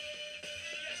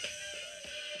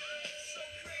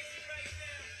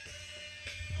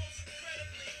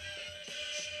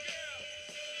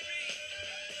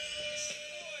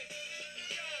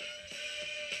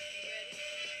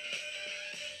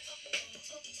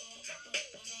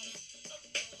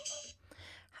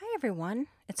everyone.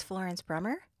 It's Florence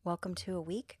Brummer. Welcome to a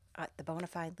week at the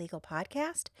Bonafide Legal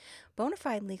Podcast.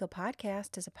 Bonafide Legal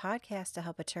Podcast is a podcast to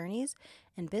help attorneys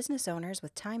and business owners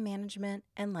with time management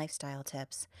and lifestyle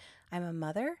tips. I'm a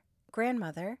mother,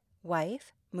 grandmother,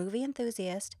 wife, movie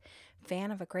enthusiast, fan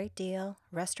of a great deal,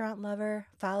 restaurant lover,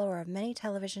 follower of many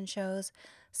television shows,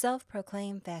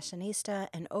 self-proclaimed fashionista,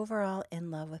 and overall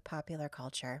in love with popular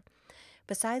culture.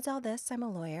 Besides all this, I'm a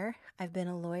lawyer. I've been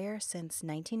a lawyer since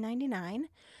 1999.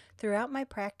 Throughout my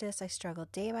practice, I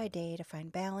struggled day by day to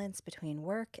find balance between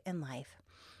work and life.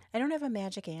 I don't have a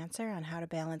magic answer on how to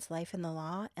balance life in the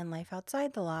law and life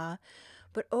outside the law,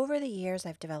 but over the years,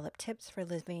 I've developed tips for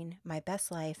living my best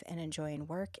life and enjoying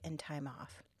work and time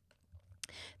off.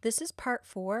 This is part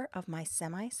 4 of my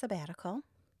semi-sabbatical,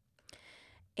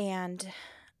 and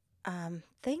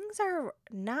things are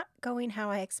not going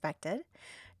how I expected.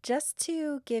 Just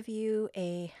to give you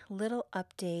a little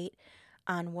update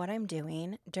on what I'm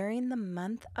doing, during the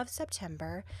month of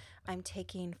September, I'm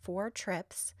taking 4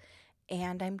 trips,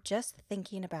 and I'm just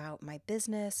thinking about my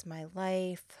business, my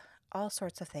life, all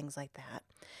sorts of things like that.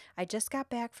 I just got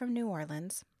back from New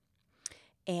Orleans,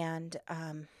 and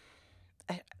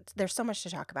there's so much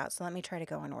to talk about, so let me try to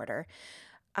go in order.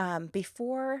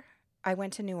 Before I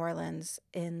went to New Orleans,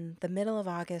 in the middle of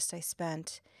August, I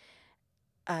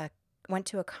went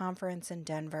to a conference in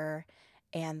Denver,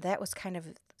 and that was kind of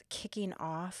kicking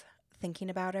off thinking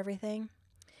about everything.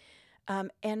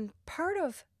 And part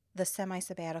of the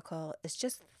semi-sabbatical is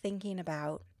just thinking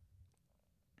about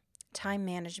time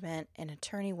management and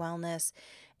attorney wellness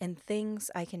and things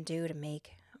I can do to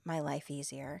make my life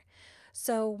easier.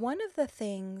 So one of the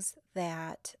things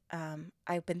that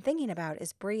I've been thinking about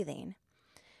is breathing.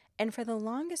 And for the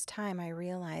longest time, I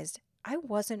realized I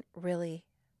wasn't really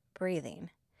breathing.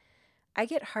 I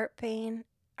get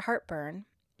heartburn,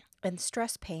 and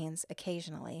stress pains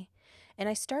occasionally, and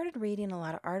I started reading a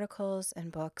lot of articles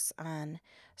and books on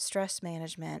stress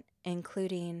management,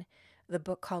 including the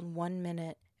book called 1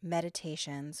 Minute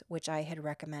Meditations, which I had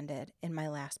recommended in my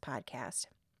last podcast.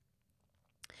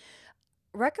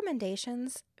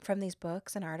 Recommendations from these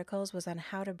books and articles was on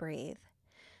how to breathe.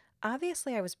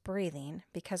 Obviously, I was breathing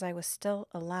because I was still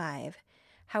alive.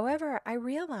 However, I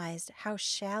realized how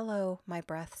shallow my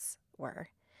breaths were.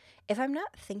 If I'm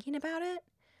not thinking about it,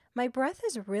 my breath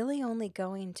is really only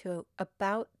going to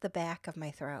about the back of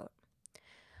my throat.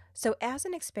 So as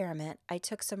an experiment, I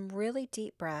took some really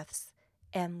deep breaths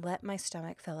and let my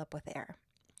stomach fill up with air.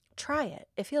 Try it.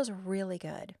 It feels really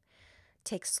good.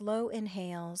 Take slow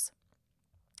inhales,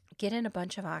 get in a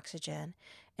bunch of oxygen,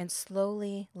 and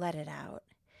slowly let it out.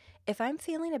 If I'm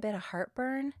feeling a bit of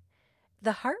heartburn,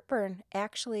 the heartburn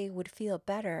actually would feel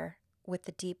better with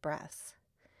the deep breaths.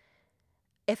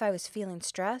 If I was feeling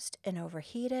stressed and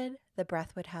overheated, the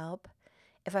breath would help.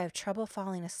 If I have trouble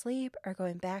falling asleep or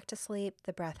going back to sleep,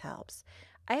 the breath helps.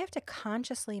 I have to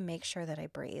consciously make sure that I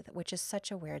breathe, which is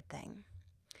such a weird thing.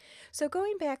 So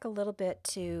going back a little bit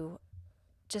to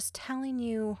just telling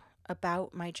you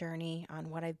about my journey on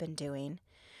what I've been doing.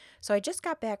 So I just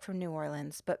got back from New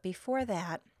Orleans, but before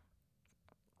that,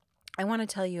 I want to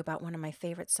tell you about one of my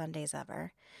favorite Sundays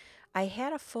ever. I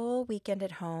had a full weekend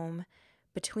at home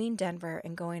between Denver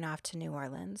and going off to New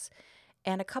Orleans.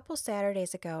 And a couple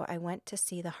Saturdays ago, I went to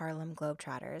see the Harlem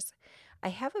Globetrotters. I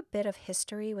have a bit of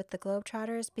history with the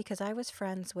Globetrotters because I was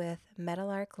friends with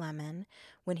Meadowlark Lemon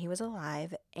when he was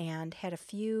alive and had a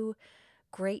few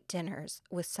great dinners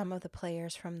with some of the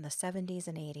players from the 70s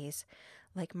and 80s,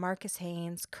 like Marcus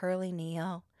Haynes, Curly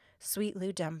Neal, Sweet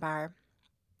Lou Dunbar.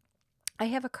 I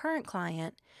have a current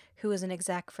client who is an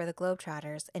exec for the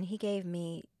Globetrotters, and he gave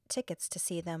me tickets to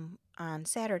see them on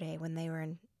Saturday when they were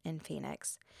in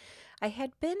Phoenix. I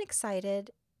had been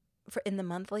excited in the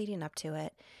month leading up to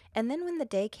it, and then when the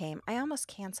day came, I almost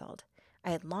canceled.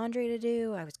 I had laundry to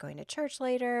do, I was going to church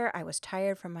later, I was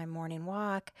tired from my morning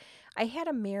walk. I had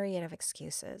a myriad of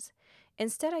excuses.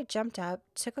 Instead, I jumped up,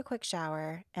 took a quick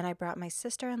shower, and I brought my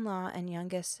sister-in-law and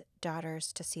youngest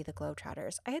daughters to see the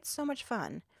Globetrotters. I had so much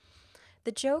fun.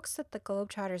 The jokes that the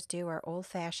Globetrotters do are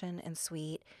old-fashioned and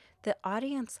sweet. The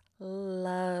audience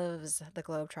loves the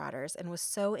Globetrotters and was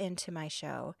so into my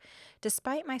show.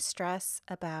 Despite my stress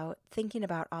about thinking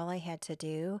about all I had to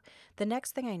do, the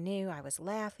next thing I knew, I was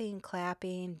laughing,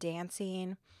 clapping,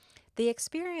 dancing. The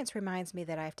experience reminds me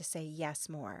that I have to say yes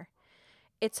more.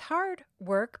 It's hard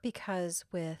work because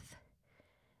with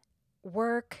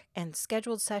work and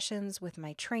scheduled sessions with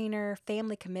my trainer,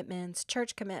 family commitments,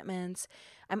 church commitments,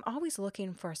 I'm always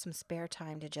looking for some spare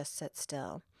time to just sit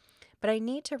still. But I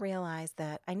need to realize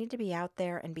that I need to be out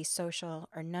there and be social,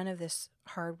 or none of this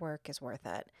hard work is worth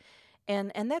it.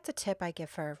 And that's a tip I give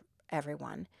for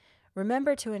everyone.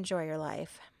 Remember to enjoy your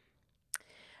life.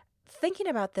 Thinking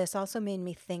about this also made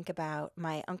me think about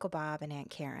my Uncle Bob and Aunt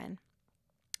Karen.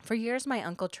 For years, my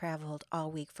uncle traveled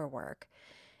all week for work,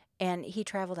 and he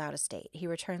traveled out of state. He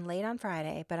returned late on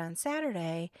Friday, but on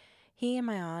Saturday, he and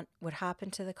my aunt would hop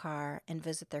into the car and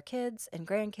visit their kids and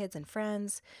grandkids and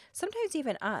friends, sometimes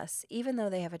even us, even though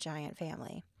they have a giant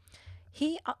family.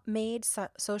 He made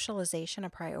socialization a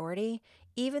priority,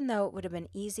 even though it would have been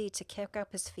easy to kick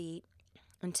up his feet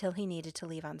until he needed to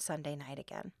leave on Sunday night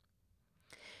again.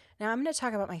 Now, I'm going to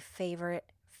talk about my favorite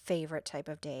type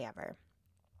of day ever.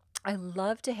 I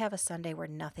love to have a Sunday where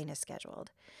nothing is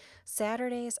scheduled.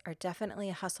 Saturdays are definitely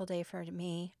a hustle day for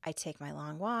me. I take my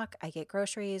long walk, I get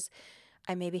groceries,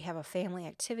 I maybe have a family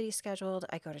activity scheduled,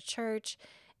 I go to church,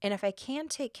 and if I can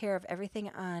take care of everything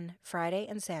on Friday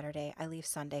and Saturday, I leave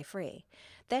Sunday free.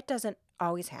 That doesn't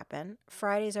always happen.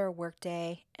 Fridays are a work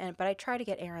day, but I try to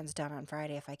get errands done on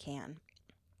Friday if I can.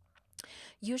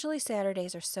 Usually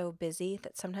Saturdays are so busy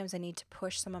that sometimes I need to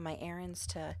push some of my errands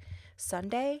to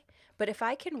Sunday, but if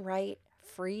I can write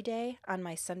free day on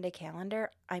my Sunday calendar,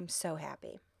 I'm so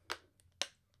happy.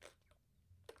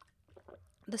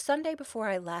 The Sunday before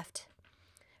I left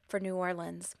for New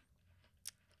Orleans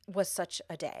was such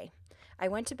a day. I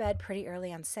went to bed pretty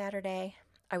early on Saturday.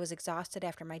 I was exhausted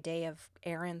after my day of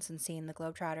errands and seeing the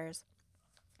Globetrotters.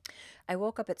 I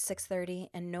woke up at 6:30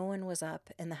 and no one was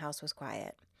up and the house was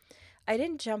quiet. I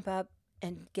didn't jump up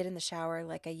and get in the shower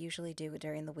like I usually do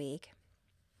during the week.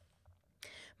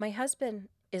 My husband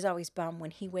is always bummed when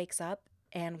he wakes up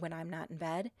and when I'm not in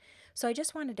bed, so I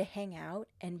just wanted to hang out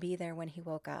and be there when he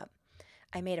woke up.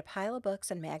 I made a pile of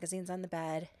books and magazines on the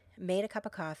bed, made a cup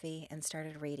of coffee, and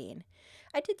started reading.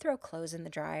 I did throw clothes in the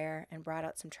dryer and brought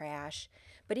out some trash,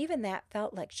 but even that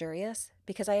felt luxurious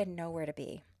because I had nowhere to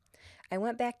be. I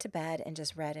went back to bed and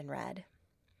just read and read.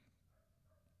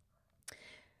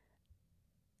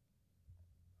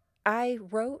 I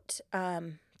wrote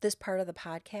this part of the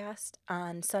podcast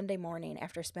on Sunday morning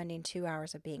after spending 2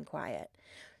 hours of being quiet.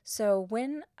 So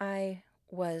when I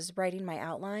was writing my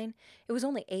outline, it was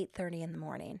only 8:30 in the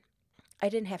morning. I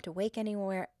didn't have to wake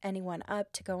anyone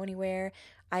up to go anywhere.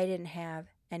 I didn't have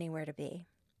anywhere to be.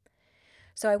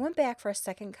 So I went back for a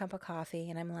second cup of coffee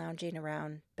and I'm lounging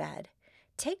around bed.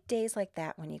 Take days like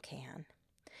that when you can.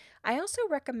 I also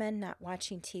recommend not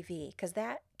watching TV because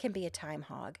that can be a time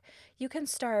hog. You can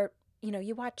start,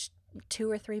 you watch 2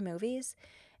 or 3 movies,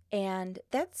 and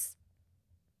that's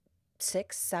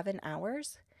 6, 7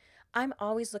 hours. I'm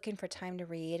always looking for time to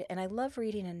read, and I love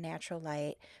reading in natural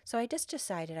light, so I just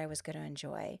decided I was going to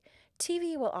enjoy.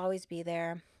 TV will always be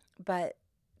there, but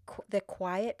the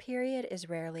quiet period is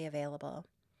rarely available.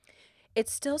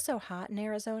 It's still so hot in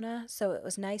Arizona, so it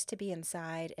was nice to be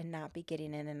inside and not be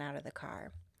getting in and out of the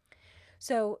car.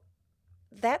 So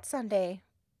that Sunday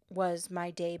was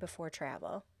my day before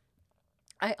travel.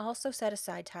 I also set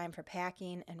aside time for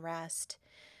packing and rest.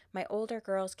 My older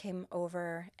girls came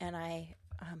over and I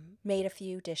made a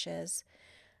few dishes.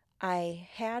 I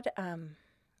had a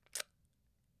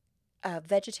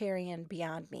vegetarian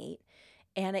Beyond Meat,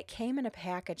 and it came in a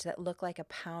package that looked like a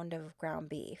pound of ground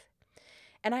beef.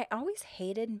 And I always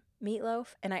hated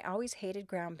meatloaf and I always hated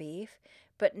ground beef,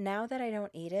 but now that I don't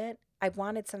eat it, I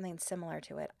wanted something similar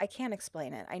to it. I can't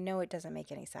explain it. I know it doesn't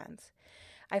make any sense.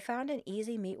 I found an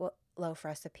easy meatloaf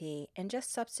recipe and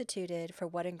just substituted for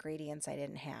what ingredients I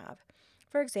didn't have.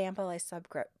 For example, I subbed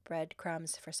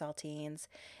breadcrumbs for saltines.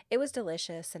 It was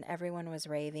delicious and everyone was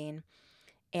raving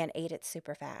and ate it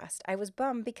super fast. I was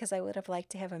bummed because I would have liked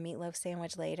to have a meatloaf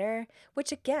sandwich later,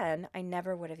 which again, I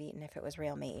never would have eaten if it was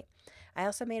real meat. I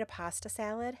also made a pasta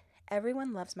salad.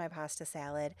 Everyone loves my pasta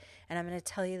salad, and I'm going to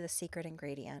tell you the secret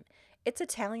ingredient. It's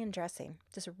Italian dressing,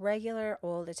 just regular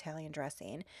old Italian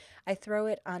dressing. I throw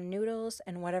it on noodles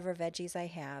and whatever veggies I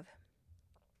have.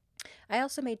 I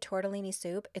also made tortellini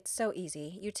soup. It's so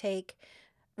easy. You take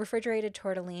refrigerated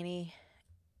tortellini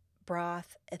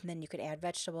broth and then you could add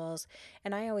vegetables,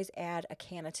 and I always add a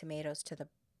can of tomatoes to the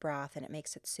broth and it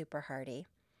makes it super hearty.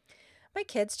 My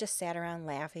kids just sat around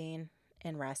laughing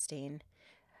and resting.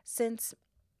 Since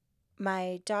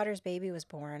my daughter's baby was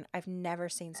born, I've never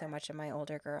seen so much of my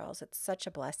older girls. It's such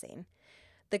a blessing.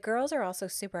 The girls are also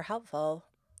super helpful.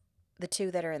 The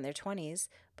two that are in their 20s,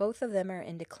 both of them are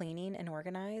into cleaning and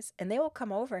organize, and they will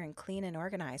come over and clean and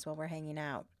organize while we're hanging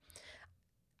out.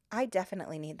 I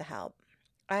definitely need the help.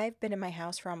 I've been in my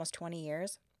house for almost 20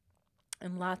 years,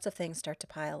 and lots of things start to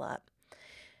pile up.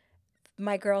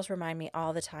 My girls remind me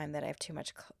all the time that I have too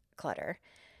much clutter.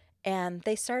 And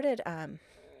they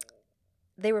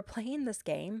were playing this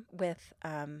game with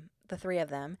the three of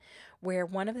them, where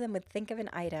one of them would think of an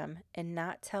item and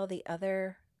not tell the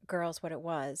other girls what it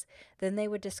was, then they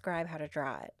would describe how to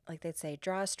draw it. Like they'd say,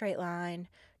 draw a straight line,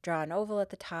 draw an oval at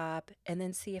the top, and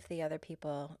then see if the other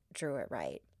people drew it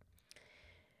right.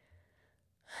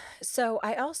 So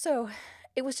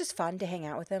it was just fun to hang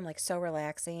out with them, like so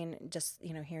relaxing, just,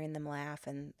 hearing them laugh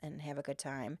and have a good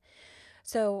time.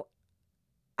 So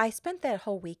I spent that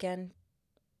whole weekend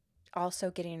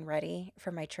also getting ready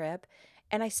for my trip,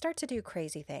 and I start to do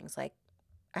crazy things. Like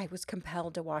I was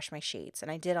compelled to wash my sheets, and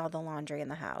I did all the laundry in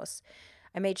the house.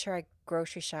 I made sure I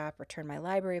grocery shop, returned my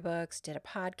library books, did a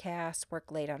podcast,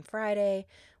 worked late on Friday,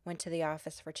 went to the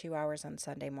office for 2 hours on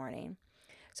Sunday morning.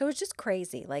 So it was just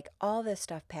crazy, like all this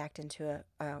stuff packed into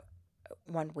a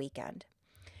one weekend.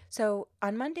 So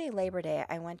on Monday, Labor Day,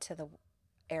 I went to the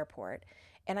airport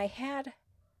and I had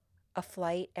a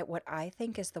flight at what I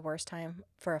think is the worst time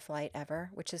for a flight ever,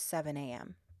 which is 7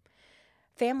 a.m.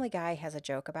 Family Guy has a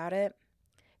joke about it.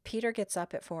 Peter gets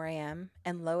up at 4 a.m.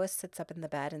 and Lois sits up in the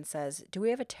bed and says, "Do we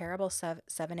have a terrible 7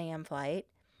 a.m. flight?"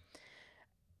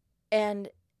 And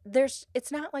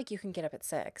it's not like you can get up at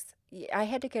 6. I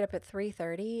had to get up at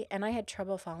 3:30 and I had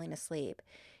trouble falling asleep.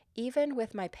 Even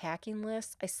with my packing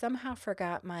list, I somehow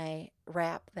forgot my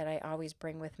wrap that I always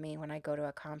bring with me when I go to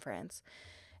a conference.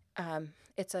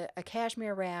 It's a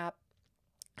cashmere wrap,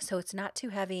 so it's not too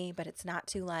heavy, but it's not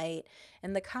too light.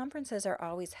 And the conferences are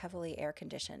always heavily air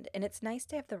conditioned. And it's nice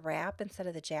to have the wrap instead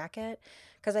of the jacket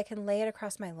because I can lay it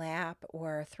across my lap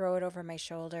or throw it over my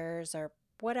shoulders or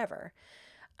whatever.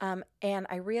 And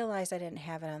I realized I didn't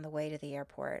have it on the way to the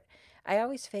airport. I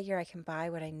always figure I can buy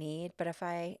what I need, but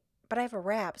I have a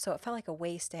wrap, so it felt like a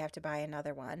waste to have to buy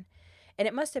another one. And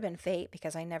it must have been fate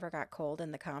because I never got cold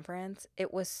in the conference.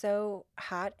 It was so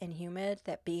hot and humid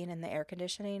that being in the air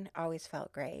conditioning always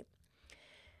felt great.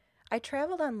 I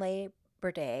traveled on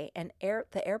Labor Day, and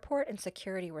the airport and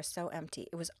security were so empty.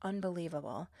 It was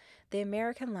unbelievable. The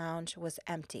American Lounge was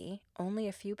empty, only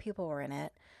a few people were in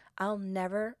it. I'll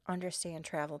never understand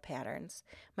travel patterns.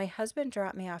 My husband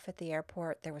dropped me off at the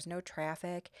airport. There was no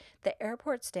traffic. The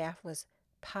airport staff was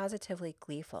positively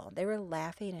gleeful. They were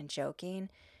laughing and joking.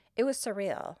 It was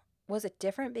surreal. Was it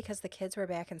different because the kids were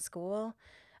back in school?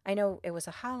 I know it was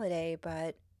a holiday,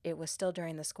 but it was still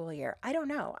during the school year. I don't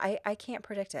know. I can't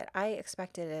predict it. I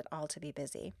expected it all to be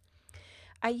busy.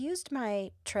 I used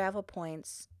my travel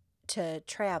points to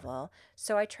travel.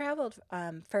 So I traveled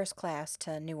first class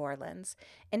to New Orleans.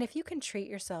 And if you can treat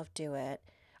yourself, do it.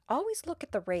 Always look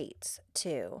at the rates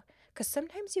too, because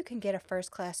sometimes you can get a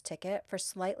first class ticket for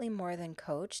slightly more than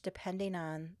coach depending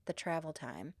on the travel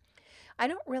time. I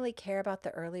don't really care about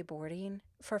the early boarding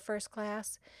for first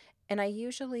class, and I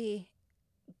usually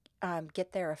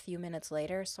get there a few minutes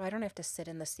later so I don't have to sit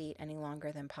in the seat any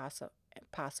longer than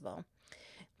possible.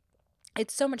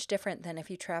 It's so much different than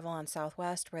if you travel on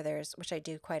Southwest, which I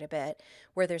do quite a bit,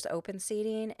 where there's open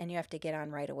seating and you have to get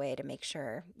on right away to make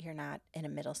sure you're not in a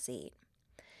middle seat.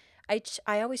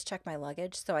 I always check my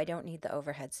luggage so I don't need the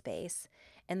overhead space.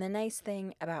 And the nice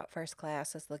thing about first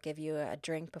class is they'll give you a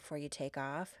drink before you take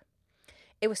off.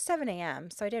 It was 7 a.m.,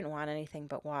 so I didn't want anything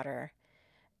but water.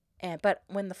 But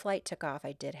when the flight took off,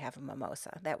 I did have a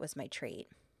mimosa. That was my treat.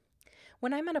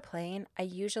 When I'm on a plane, I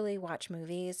usually watch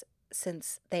movies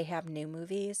since they have new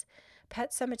movies.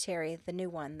 Pet Cemetery, the new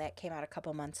one that came out a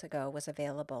couple months ago, was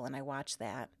available, and I watched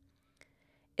that.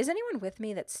 Is anyone with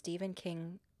me that Stephen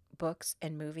King books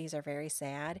and movies are very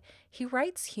sad? He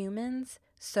writes humans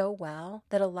so well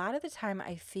that a lot of the time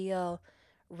I feel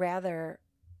rather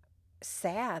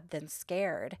sad than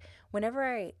scared. Whenever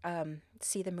I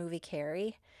see the movie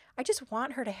Carrie, I just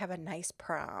want her to have a nice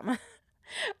prom.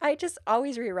 I just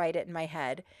always rewrite it in my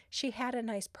head. She had a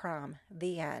nice prom,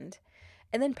 the end.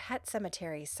 And then Pet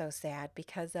Cemetery is so sad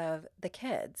because of the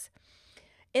kids.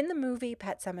 In the movie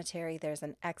Pet Cemetery, there's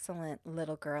an excellent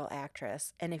little girl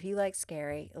actress. And if you like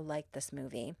scary, you'll like this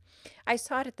movie. I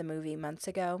saw it at the movie months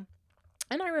ago.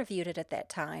 And I reviewed it at that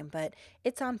time, but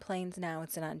it's on planes now.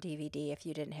 It's on DVD if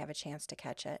you didn't have a chance to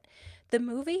catch it. The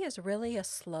movie is really a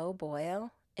slow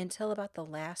boil until about the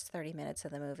last 30 minutes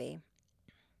of the movie.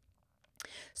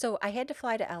 So I had to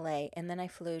fly to LA and then I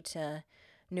flew to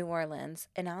New Orleans.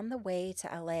 And on the way to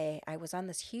LA, I was on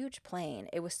this huge plane.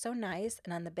 It was so nice.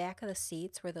 And on the back of the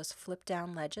seats were those flip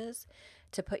down ledges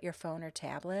to put your phone or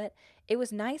tablet. It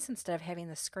was nice instead of having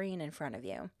the screen in front of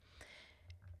you.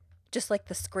 Just like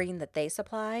the screen that they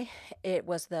supply, it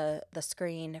was the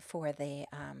screen for the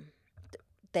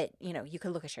that you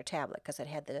could look at your tablet because it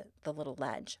had the little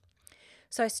ledge.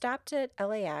 So I stopped at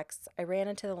LAX. I ran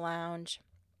into the lounge,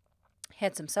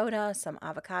 had some soda, some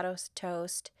avocado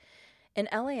toast. In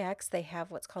LAX, they have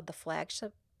what's called the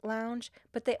flagship lounge,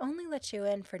 but they only let you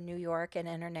in for New York and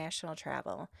international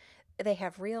travel. They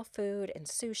have real food and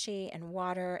sushi and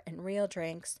water and real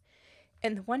drinks.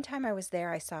 And the one time I was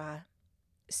there, I saw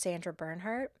Sandra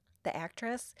Bernhardt, the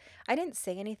actress. I didn't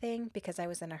say anything because I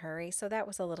was in a hurry, so that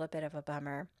was a little bit of a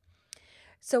bummer.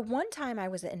 So one time I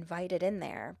was invited in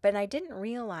there, but I didn't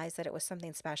realize that it was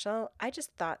something special. I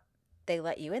just thought they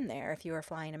let you in there if you were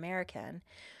flying American.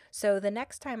 So the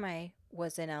next time I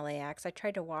was in LAX, I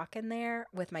tried to walk in there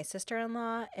with my sister in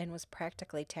law and was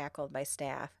practically tackled by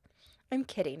staff. I'm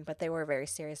kidding, but they were very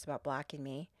serious about blocking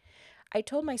me. I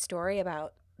told my story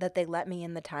about that they let me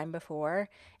in the time before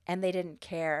and they didn't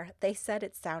care. They said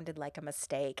it sounded like a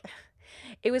mistake.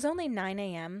 It was only 9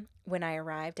 a.m. when I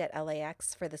arrived at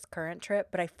LAX for this current trip,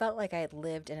 but I felt like I had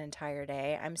lived an entire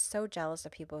day. I'm so jealous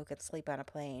of people who could sleep on a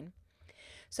plane.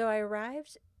 So I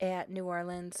arrived at New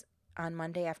Orleans on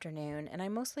Monday afternoon and I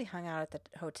mostly hung out at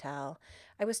the hotel.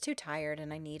 I was too tired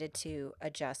and I needed to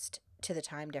adjust to the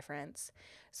time difference.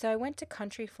 So I went to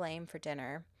Country Flame for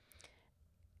dinner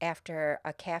after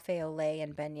a cafe au lait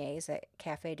and beignets at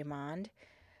Cafe du Monde,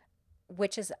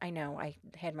 which is, I know, I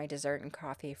had my dessert and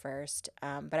coffee first,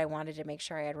 but I wanted to make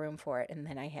sure I had room for it, and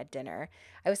then I had dinner.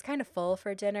 I was kind of full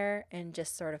for dinner and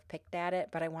just sort of picked at it,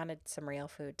 but I wanted some real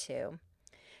food too.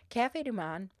 Cafe du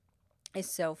Monde is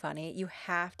so funny. You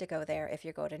have to go there if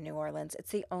you go to New Orleans.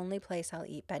 It's the only place I'll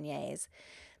eat beignets.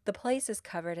 The place is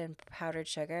covered in powdered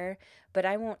sugar, but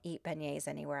I won't eat beignets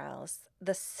anywhere else.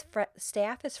 The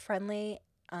staff is friendly,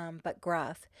 but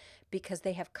gruff because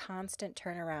they have constant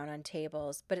turnaround on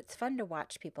tables, but it's fun to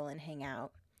watch people and hang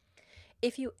out.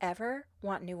 If you ever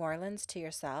want New Orleans to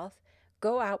yourself,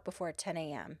 go out before 10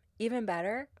 a.m. Even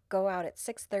better, go out at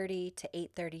 6:30 to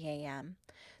 8:30 a.m.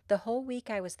 The whole week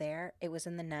I was there, it was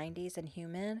in the 90s and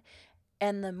humid,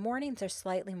 and the mornings are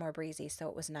slightly more breezy, so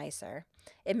it was nicer.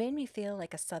 It made me feel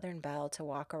like a southern belle to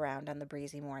walk around on the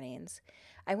breezy mornings.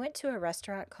 I went to a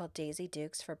restaurant called Daisy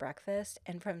Dukes for breakfast,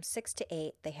 and from 6 to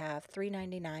 8, they have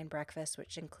 $3.99 breakfast,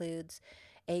 which includes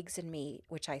eggs and meat,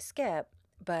 which I skip,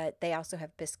 but they also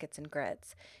have biscuits and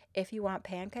grits. If you want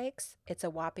pancakes, it's a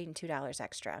whopping $2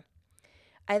 extra.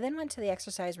 I then went to the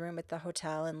exercise room at the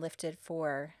hotel and lifted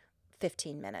for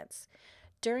 15 minutes.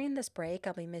 During this break,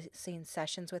 I'll be missing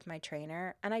sessions with my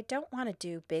trainer, and I don't want to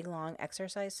do big, long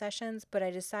exercise sessions, but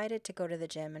I decided to go to the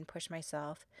gym and push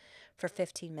myself for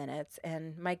 15 minutes.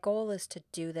 And my goal is to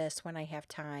do this when I have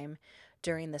time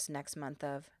during this next month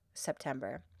of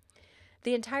September.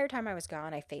 The entire time I was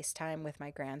gone, I FaceTime with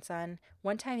my grandson.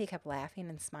 One time he kept laughing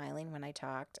and smiling when I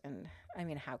talked, and I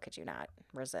mean, how could you not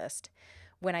resist?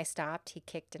 When I stopped, he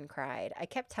kicked and cried. I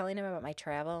kept telling him about my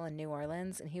travel in New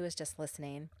Orleans, and he was just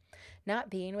listening. Not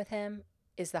being with him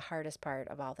is the hardest part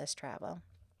of all this travel.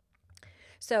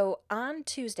 So on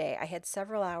Tuesday, I had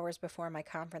several hours before my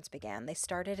conference began. They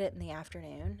started it in the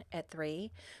afternoon at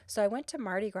 3. So I went to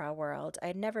Mardi Gras World. I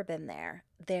had never been there.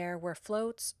 There were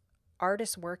floats,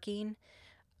 artists working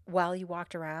while you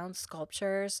walked around,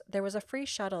 sculptures. There was a free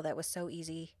shuttle that was so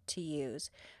easy to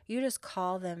use. You just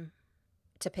call them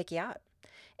to pick you up.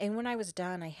 And when I was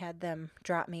done, I had them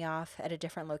drop me off at a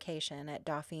different location at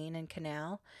Dauphine and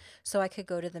Canal so I could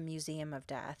go to the Museum of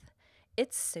Death.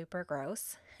 It's super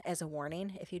gross, as a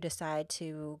warning, if you decide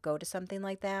to go to something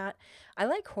like that. I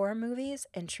like horror movies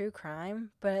and true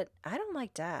crime, but I don't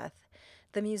like death.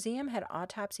 The museum had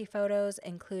autopsy photos,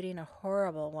 including a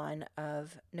horrible one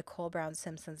of Nicole Brown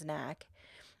Simpson's neck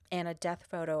and a death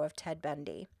photo of Ted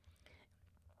Bundy.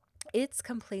 It's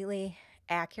completely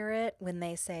accurate when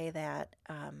they say that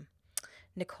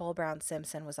Nicole Brown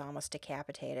Simpson was almost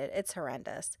decapitated. It's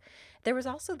horrendous. There was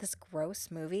also this gross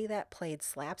movie that played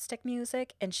slapstick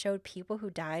music and showed people who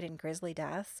died in grisly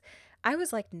deaths. I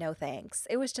was like, no thanks.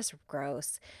 It was just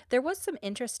gross. There was some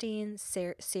interesting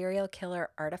serial killer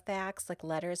artifacts like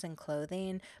letters and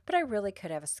clothing, but I really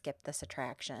could have skipped this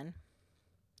attraction.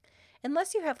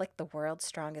 Unless you have like the world's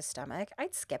strongest stomach,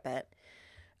 I'd skip it.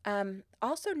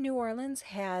 Also, New Orleans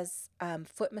has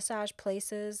foot massage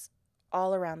places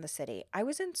all around the city. I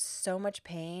was in so much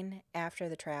pain after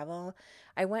the travel.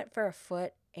 I went for a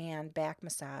foot and back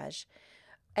massage.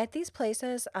 At these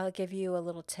places, I'll give you a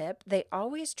little tip. They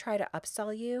always try to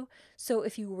upsell you. So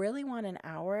if you really want an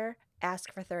hour,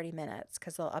 ask for 30 minutes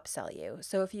because they'll upsell you.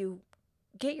 So if you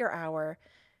get your hour,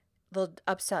 they'll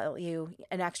upsell you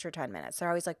an extra 10 minutes. They're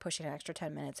always like pushing an extra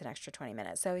 10 minutes, an extra 20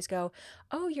 minutes. They always go,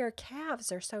 oh, your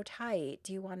calves are so tight.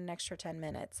 Do you want an extra 10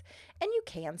 minutes? And you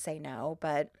can say no,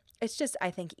 but it's just, I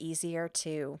think, easier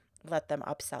to let them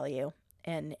upsell you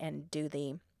and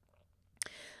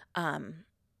um,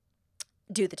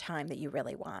 do the time that you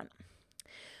really want.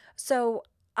 So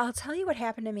I'll tell you what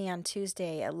happened to me on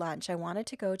Tuesday at lunch. I wanted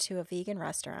to go to a vegan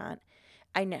restaurant.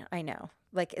 I know.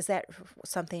 Like, is that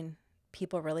something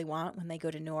people really want when they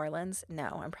go to New Orleans?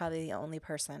 No, I'm probably the only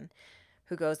person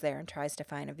who goes there and tries to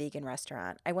find a vegan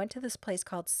restaurant. I went to this place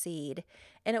called Seed,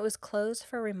 and it was closed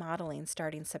for remodeling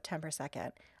starting September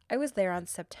 2nd. I was there on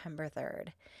September 3rd.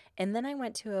 And then I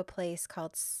went to a place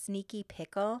called Sneaky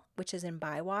Pickle, which is in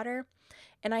Bywater.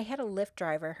 And I had a Lyft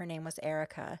driver. Her name was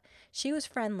Erica. She was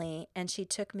friendly and she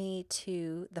took me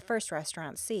to the first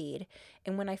restaurant, Seed.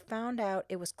 And when I found out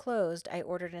it was closed, I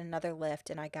ordered another Lyft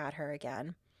and I got her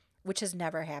again, which has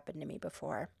never happened to me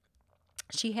before.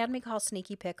 She had me call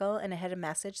Sneaky Pickle and it had a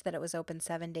message that it was open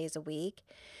 7 days a week.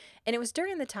 And it was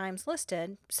during the times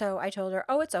listed. So I told her,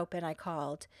 oh, it's open. I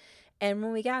called. And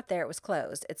when we got there, it was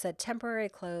closed. It said temporary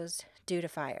closed due to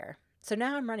fire. So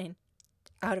now I'm running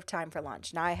out of time for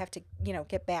lunch. Now I have to,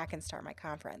 get back and start my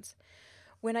conference.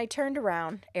 When I turned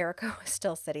around, Erica was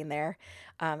still sitting there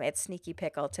at Sneaky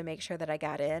Pickle to make sure that I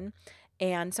got in.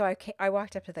 And so I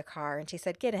walked up to the car and she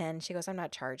said, get in. She goes, I'm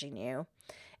not charging you.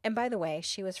 And by the way,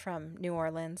 she was from New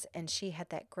Orleans and she had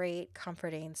that great,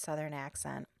 comforting Southern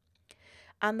accent.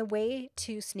 On the way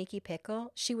to Sneaky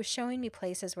Pickle, she was showing me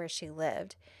places where she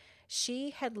lived. She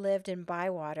had lived in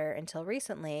Bywater until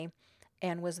recently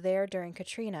and was there during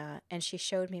Katrina, and she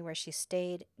showed me where she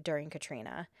stayed during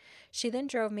Katrina. She then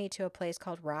drove me to a place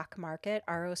called Rock Market,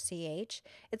 ROCH.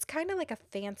 It's kind of like a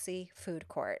fancy food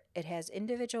court. It has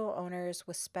individual owners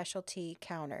with specialty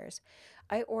counters.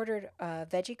 I ordered a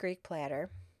veggie Greek platter.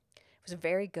 It was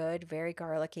very good, very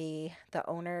garlicky. The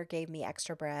owner gave me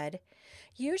extra bread.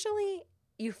 Usually,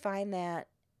 you find that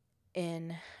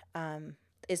in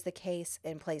is the case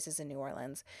in places in New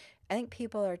Orleans. I think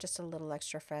people are just a little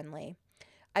extra friendly.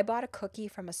 I bought a cookie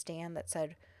from a stand that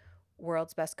said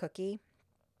 "World's Best Cookie."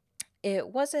 It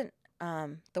wasn't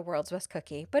the world's best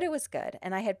cookie, but it was good.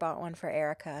 And I had bought one for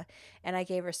Erica, and I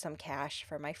gave her some cash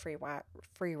for my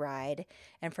free ride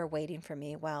and for waiting for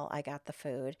me while I got the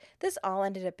food. This all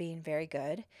ended up being very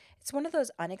good. It's one of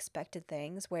those unexpected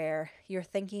things where you're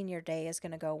thinking your day is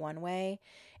going to go one way,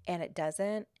 and it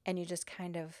doesn't, and you just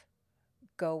kind of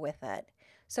go with it.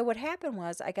 So what happened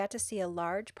was I got to see a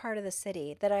large part of the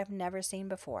city that I've never seen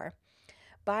before.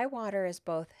 Bywater is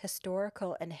both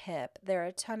historical and hip. There are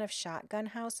a ton of shotgun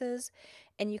houses,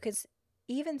 and you could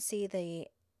even see the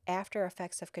after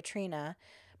effects of Katrina.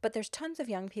 But there's tons of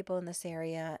young people in this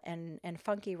area and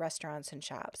funky restaurants and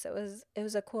shops. It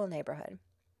was a cool neighborhood.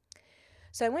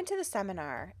 So I went to the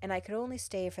seminar, and I could only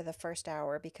stay for the first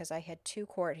hour because I had two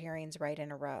court hearings right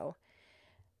in a row.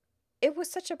 It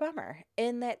was such a bummer.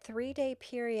 In that 3 day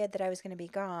period that I was going to be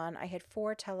gone, I had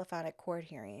four telephonic court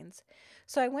hearings.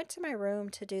 So I went to my room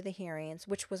to do the hearings,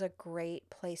 which was a great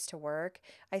place to work.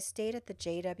 I stayed at the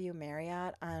JW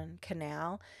Marriott on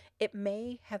Canal. It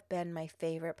may have been my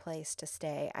favorite place to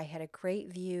stay. I had a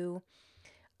great view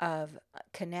of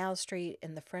Canal Street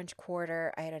in the French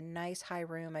Quarter. I had a nice high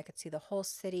room. I could see the whole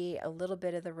city, a little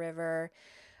bit of the river.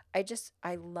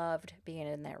 I loved being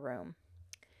in that room.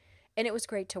 And it was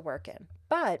great to work in.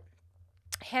 But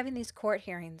having these court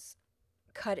hearings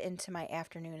cut into my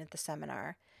afternoon at the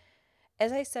seminar.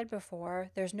 As I said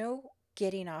before, there's no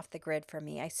getting off the grid for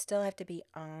me. I still have to be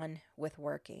on with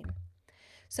working.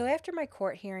 So after my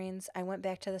court hearings, I went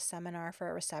back to the seminar for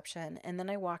a reception, and then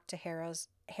I walked to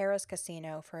Harrah's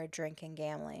Casino for a drink and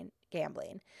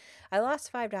gambling. I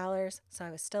lost $5, so I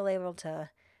was still able to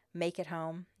make it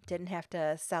home. Didn't have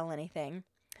to sell anything.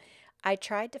 I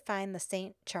tried to find the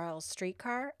St. Charles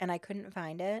streetcar and I couldn't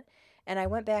find it. And I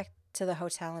went back to the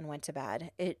hotel and went to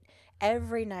bed.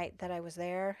 Every night that I was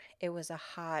there, it was a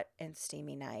hot and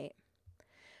steamy night.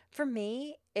 For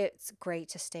me, it's great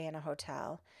to stay in a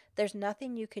hotel. There's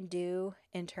nothing you can do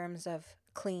in terms of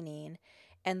cleaning,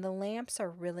 and the lamps are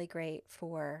really great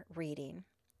for reading.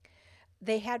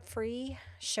 They had free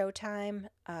Showtime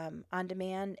on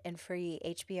demand and free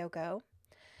HBO Go.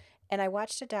 And I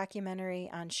watched a documentary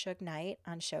on Suge Knight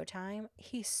on Showtime.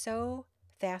 He's so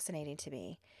fascinating to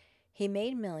me. He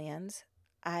made millions.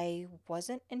 I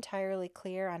wasn't entirely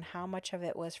clear on how much of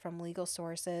it was from legal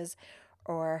sources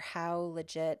or how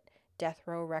legit Death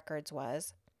Row Records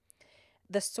was.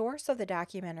 The source of the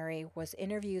documentary was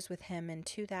interviews with him in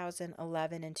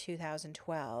 2011 and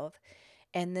 2012,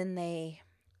 and then they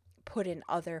put in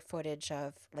other footage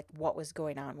of like what was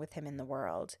going on with him in the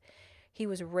world. He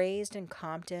was raised in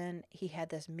Compton. He had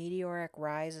this meteoric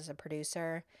rise as a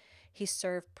producer. He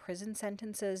served prison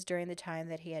sentences during the time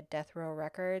that he had Death Row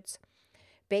Records.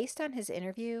 Based on his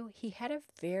interview, he had a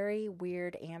very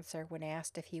weird answer when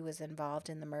asked if he was involved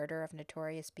in the murder of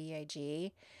Notorious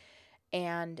B.I.G.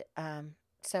 And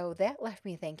so that left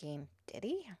me thinking, did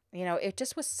he? It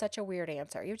just was such a weird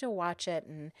answer. You have to watch it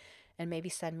and maybe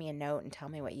send me a note and tell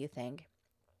me what you think.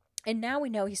 And now we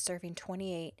know he's serving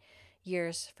 28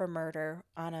 years for murder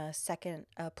on a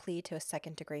plea to a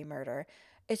second degree murder.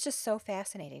 It's just so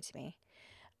fascinating to me.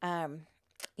 Um,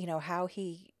 how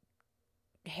he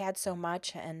had so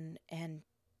much and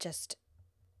just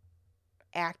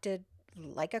acted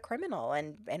like a criminal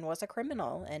and was a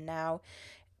criminal and now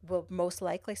will most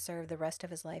likely serve the rest of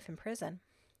his life in prison.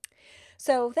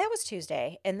 So that was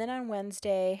Tuesday. And then on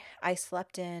Wednesday, I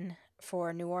slept in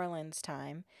for New Orleans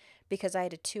time because I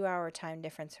had a 2 hour time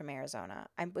difference from Arizona.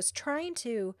 I was trying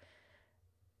to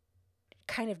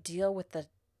kind of deal with the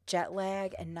jet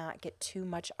lag and not get too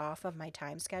much off of my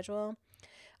time schedule.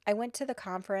 I went to the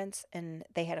conference and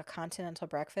they had a continental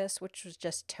breakfast, which was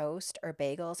just toast or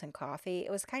bagels and coffee.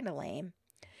 It was kind of lame.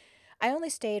 I only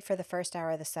stayed for the first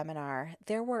hour of the seminar.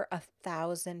 There were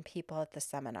 1,000 people at the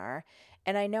seminar.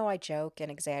 And I know I joke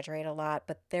and exaggerate a lot,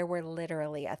 but there were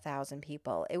literally 1,000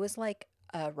 people. It was like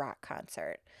a rock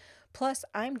concert. Plus,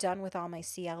 I'm done with all my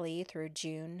CLE through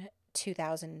June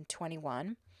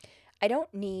 2021. I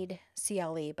don't need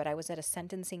CLE, but I was at a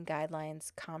sentencing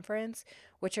guidelines conference,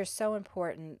 which are so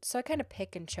important. So I kind of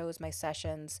pick and chose my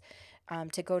sessions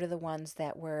to go to the ones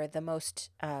that were the most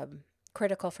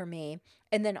critical for me,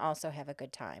 and then also have a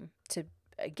good time to,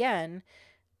 again,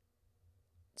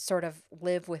 sort of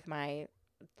live with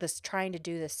this trying to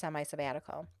do this semi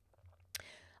sabbatical.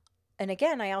 And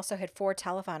again, I also had 4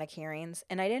 telephonic hearings,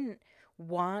 and I didn't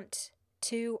want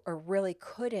to or really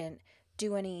couldn't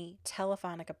do any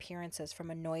telephonic appearances from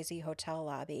a noisy hotel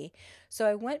lobby. So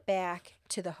I went back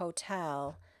to the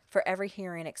hotel for every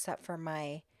hearing except for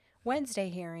my Wednesday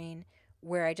hearing,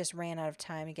 where I just ran out of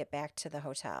time to get back to the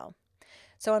hotel.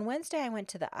 So on Wednesday, I went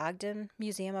to the Ogden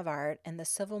Museum of Art and the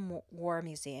Civil War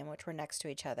Museum, which were next to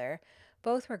each other.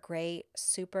 Both were great,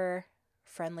 super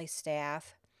friendly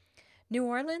staff. New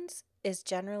Orleans is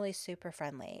generally super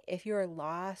friendly. If you're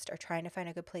lost or trying to find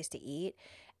a good place to eat,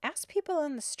 ask people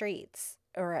on the streets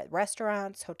or at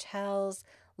restaurants, hotels,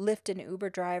 Lyft and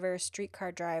Uber drivers,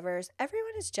 streetcar drivers.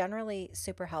 Everyone is generally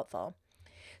super helpful.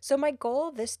 So, my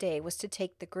goal this day was to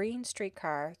take the green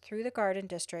streetcar through the Garden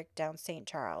District down St.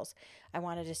 Charles. I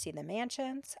wanted to see the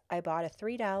mansions. I bought a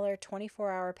 $3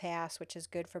 24-hour pass, which is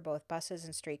good for both buses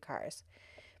and streetcars.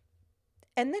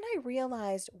 And then I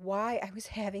realized why I was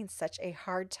having such a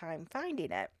hard time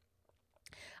finding it.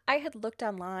 I had looked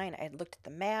online, I had looked at the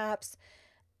maps,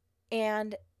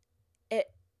 and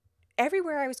it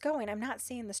everywhere I was going, I'm not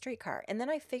seeing the streetcar. And then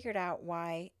I figured out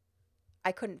why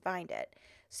I couldn't find it.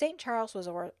 St. Charles was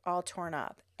all torn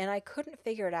up, and I couldn't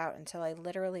figure it out until I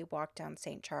literally walked down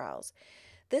St. Charles.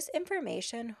 This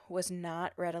information was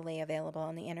not readily available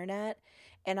on the internet,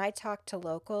 and I talked to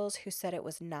locals who said it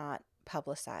was not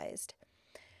publicized.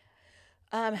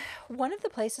 Um, One of the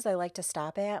places I like to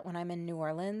stop at when I'm in New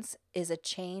Orleans is a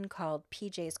chain called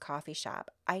PJ's Coffee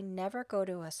Shop. I never go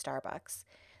to a Starbucks.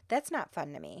 That's not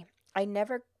fun to me. I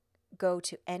never go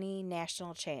to any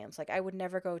national chains. Like, I would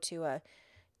never go to a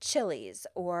Chili's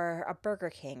or a Burger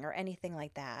King or anything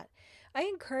like that. I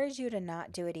encourage you to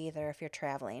not do it either if you're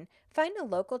traveling. Find a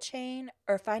local chain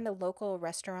or find a local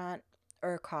restaurant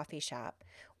or a coffee shop.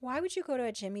 Why would you go to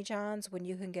a Jimmy John's when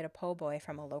you can get a po' boy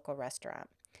from a local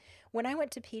restaurant? When I went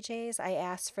to PJ's, I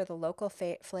asked for the local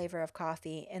flavor of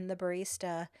coffee and the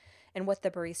barista and what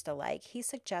the barista liked. He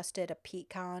suggested a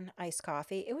pecan iced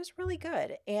coffee. It was really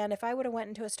good. And if I would have went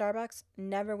into a Starbucks,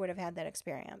 never would have had that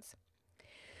experience.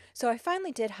 So I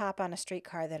finally did hop on a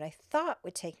streetcar that I thought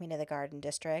would take me to the Garden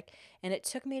District, and it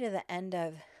took me to the end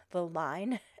of the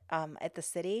line at the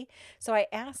city. So I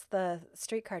asked the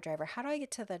streetcar driver, "How do I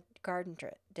get to the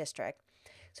District?"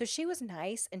 So she was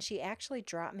nice, and she actually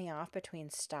dropped me off between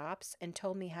stops and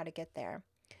told me how to get there.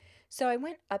 So I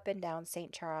went up and down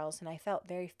St. Charles, and I felt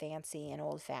very fancy and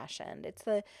old fashioned. It's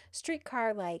the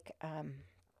streetcar like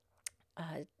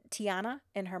Tiana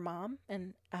and her mom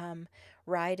and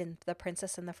ride in The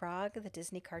Princess and the Frog, the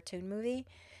Disney cartoon movie,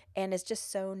 and is just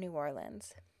so New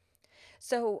Orleans.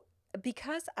 So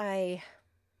because I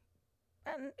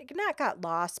not got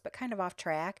lost, but kind of off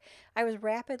track, I was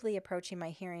rapidly approaching my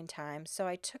hearing time. So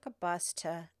I took a bus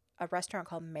to a restaurant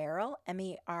called Merrill,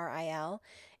 Meril,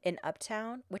 in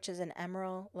Uptown, which is an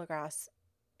Emerald Lagasse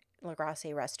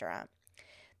restaurant.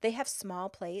 They have small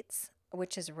plates,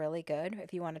 which is really good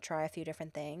if you want to try a few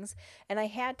different things. And I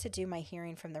had to do my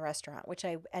hearing from the restaurant, which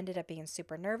I ended up being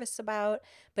super nervous about,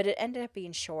 but it ended up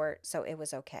being short, so it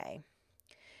was okay.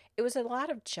 It was a lot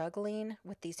of juggling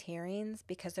with these hearings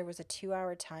because there was a 2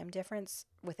 hour time difference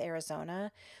with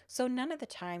Arizona, so none of the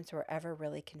times were ever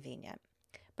really convenient.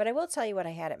 But I will tell you what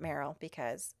I had at Merrill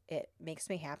because it makes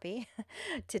me happy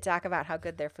to talk about how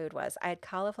good their food was. I had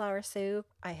cauliflower soup,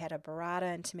 I had a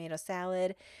burrata and tomato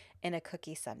salad, and a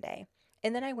cookie sundae.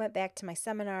 And then I went back to my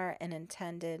seminar and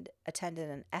attended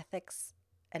an ethics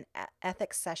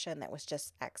session that was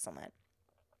just excellent.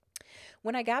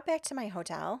 When I got back to my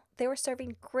hotel, they were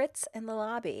serving grits in the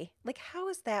lobby. Like, how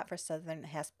is that for Southern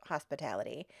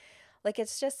hospitality? Like,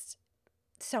 it's just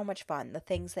so much fun, the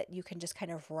things that you can just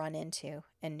kind of run into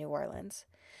in New Orleans.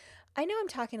 I know I'm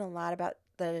talking a lot about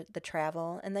the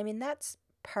travel, and I mean, that's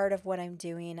part of what I'm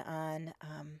doing on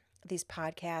these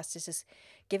podcasts is just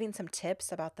giving some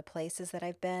tips about the places that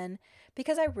I've been,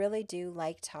 because I really do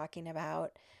like talking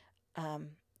about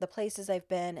the places I've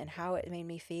been and how it made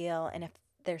me feel. And if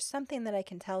there's something that I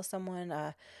can tell someone,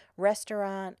 a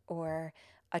restaurant or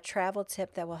a travel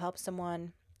tip that will help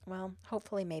someone, well,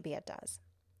 hopefully maybe it does.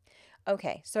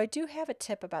 Okay, so I do have a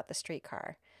tip about the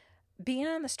streetcar. Being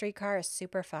on the streetcar is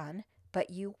super fun, but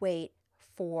you wait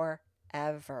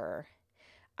forever.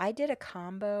 I did a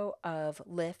combo of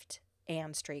Lyft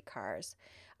and streetcars.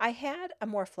 I had a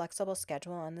more flexible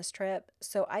schedule on this trip,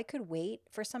 so I could wait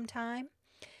for some time.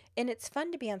 And it's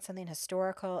fun to be on something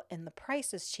historical, and the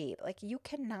price is cheap. Like, you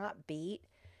cannot beat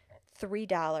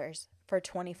 $3 for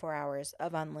 24 hours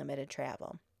of unlimited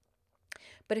travel.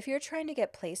 But if you're trying to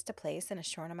get place to place in a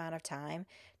short amount of time,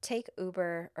 take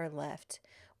Uber or Lyft.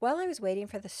 While I was waiting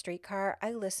for the streetcar,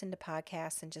 I listened to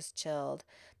podcasts and just chilled.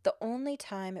 The only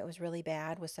time it was really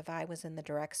bad was if I was in the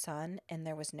direct sun and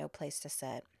there was no place to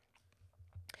sit.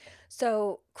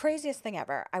 So, craziest thing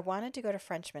ever, I wanted to go to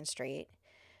Frenchmen Street.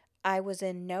 I was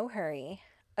in no hurry.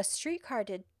 A streetcar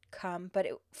did come, but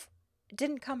it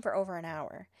didn't come for over an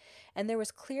hour. And there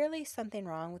was clearly something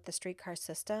wrong with the streetcar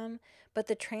system, but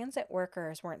the transit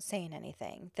workers weren't saying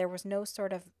anything. There was no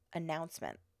sort of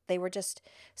announcement. They were just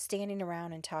standing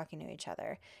around and talking to each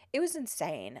other. It was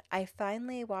insane. I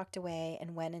finally walked away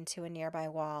and went into a nearby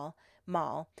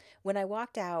mall. When I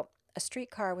walked out, a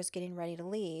streetcar was getting ready to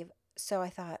leave. So I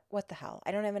thought, what the hell?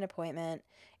 I don't have an appointment.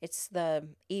 It's the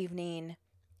evening.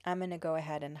 I'm going to go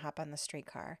ahead and hop on the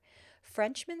streetcar.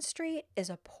 Frenchmen Street is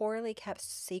a poorly kept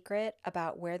secret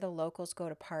about where the locals go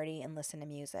to party and listen to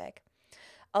music.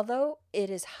 Although it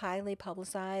is highly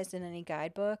publicized in any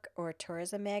guidebook or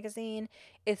tourism magazine,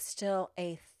 it's still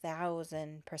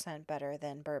 1,000% better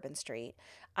than Bourbon Street.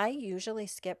 I usually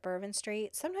skip Bourbon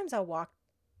Street. Sometimes I'll walk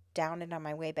down it on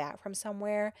my way back from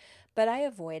somewhere, but I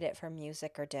avoid it for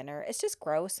music or dinner. It's just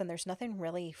gross and there's nothing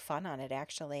really fun on it,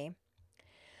 actually.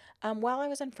 While I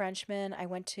was in Frenchman, I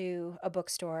went to a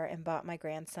bookstore and bought my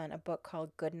grandson a book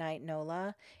called Goodnight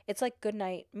Nola. It's like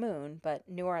Goodnight Moon, but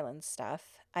New Orleans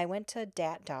stuff. I went to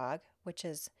Dat Dog, which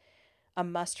is a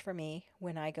must for me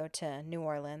when I go to New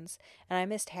Orleans, and I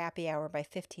missed happy hour by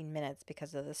 15 minutes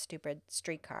because of the stupid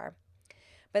streetcar.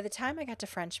 By the time I got to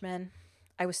Frenchman,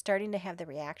 I was starting to have the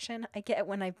reaction I get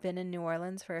when I've been in New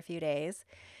Orleans for a few days.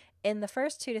 In the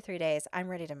first 2 to 3 days, I'm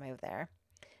ready to move there.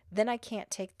 Then I can't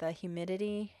take the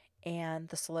humidity and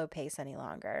the slow pace any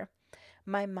longer.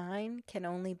 My mind can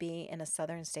only be in a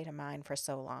southern state of mind for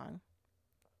so long.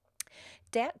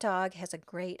 Dat Dog has a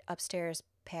great upstairs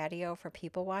patio for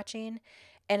people watching,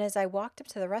 and as I walked up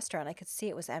to the restaurant, I could see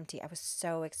it was empty. I was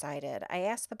so excited. I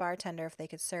asked the bartender if they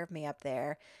could serve me up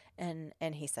there, and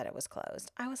he said it was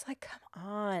closed. I was like,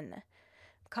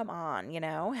 come on, you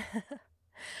know?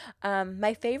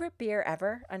 My favorite beer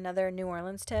ever, another New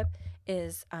Orleans tip,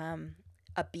 is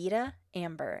Abita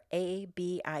Amber,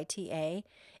 Abita.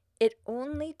 It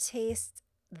only tastes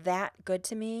that good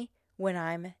to me when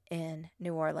I'm in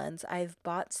New Orleans. I've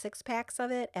bought 6 packs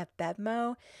of it at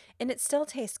Bevmo, and it still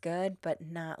tastes good, but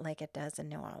not like it does in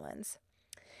New Orleans.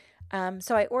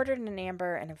 So I ordered an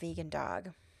amber and a vegan dog.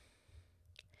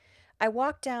 I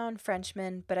walked down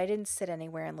Frenchman, but I didn't sit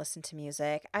anywhere and listen to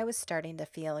music. I was starting to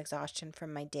feel exhaustion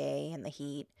from my day and the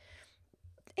heat.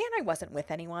 And I wasn't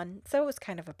with anyone, so it was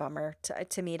kind of a bummer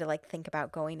to me to like think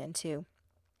about going into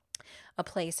a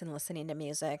place and listening to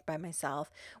music by myself,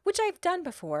 which I've done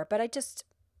before, but I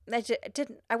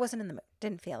wasn't in the mood,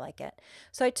 didn't feel like it.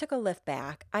 So I took a lift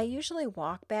back. I usually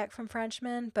walk back from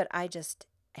Frenchman, but I just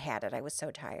had it. I was so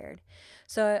tired.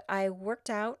 So I worked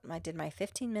out, I did my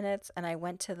 15 minutes, and I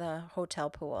went to the hotel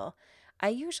pool. I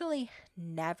usually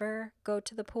never go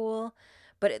to the pool,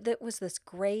 but it was this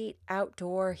great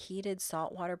outdoor heated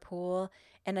saltwater pool,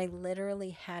 and I literally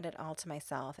had it all to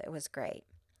myself. It was great.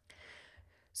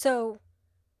 So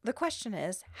the question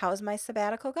is, how's my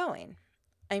sabbatical going?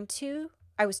 I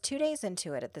was 2 days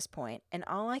into it at this point, and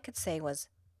all I could say was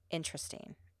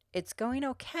interesting. It's going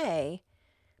okay,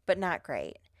 but not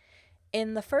great.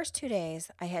 In the first 2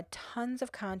 days, I had tons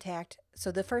of contact.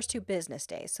 So the first 2 business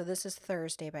days, so this is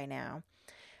Thursday by now,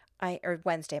 or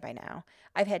Wednesday by now,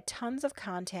 I've had tons of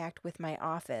contact with my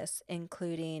office,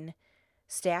 including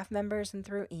staff members and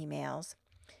through emails.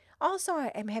 Also,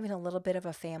 I'm having a little bit of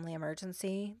a family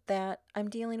emergency that I'm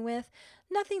dealing with.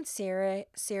 Nothing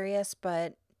serious,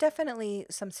 but definitely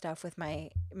some stuff with my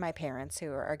parents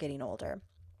who are getting older.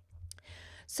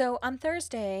 So on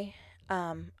Thursday,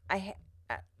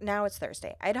 now it's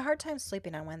Thursday. I had a hard time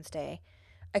sleeping on Wednesday.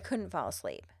 I couldn't fall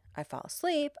asleep. I fall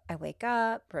asleep, I wake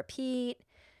up, repeat.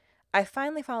 I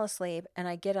finally fall asleep and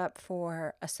I get up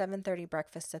for a 7:30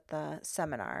 breakfast at the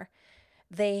seminar.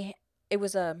 They it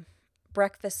was a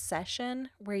breakfast session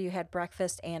where you had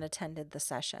breakfast and attended the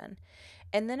session.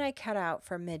 And then I cut out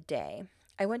for midday.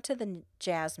 I went to the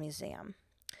Jazz Museum.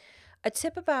 A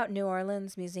tip about New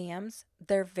Orleans museums,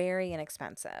 they're very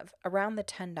inexpensive, around the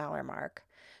 $10 mark.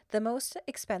 The most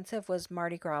expensive was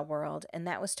Mardi Gras World, and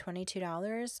that was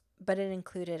 $22, but it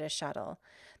included a shuttle.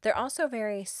 They're also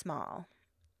very small,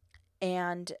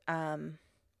 and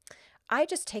I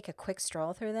just take a quick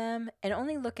stroll through them and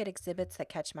only look at exhibits that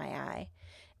catch my eye.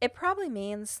 It probably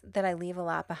means that I leave a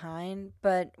lot behind,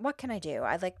 but what can I do?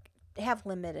 I have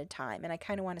limited time and I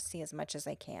kind of want to see as much as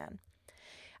I can.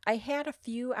 I had a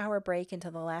few hour break into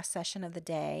the last session of the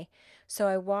day, so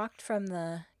I walked from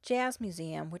the Jazz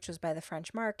Museum, which was by the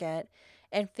French Market,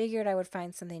 and figured I would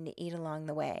find something to eat along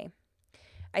the way.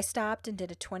 I stopped and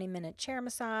did a 20-minute chair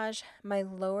massage. My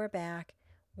lower back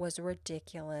was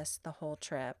ridiculous the whole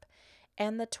trip,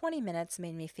 and the 20 minutes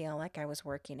made me feel like I was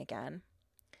working again.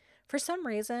 For some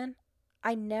reason,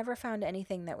 I never found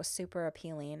anything that was super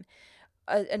appealing.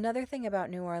 Another thing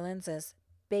about New Orleans is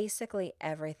basically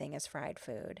everything is fried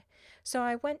food. So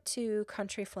I went to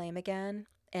Country Flame again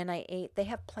and they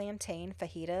have plantain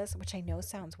fajitas, which I know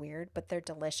sounds weird, but they're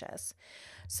delicious.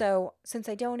 So since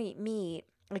I don't eat meat,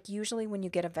 like usually when you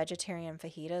get a vegetarian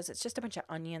fajitas, it's just a bunch of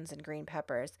onions and green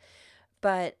peppers.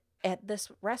 But at this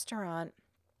restaurant,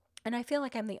 and I feel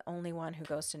like I'm the only one who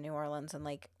goes to New Orleans and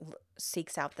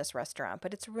seeks out this restaurant,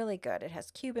 but it's really good. It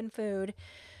has Cuban food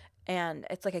and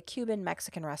it's like a Cuban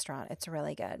Mexican restaurant. It's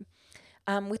really good.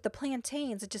 With the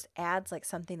plantains, it just adds like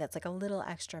something that's like a little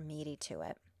extra meaty to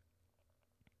it.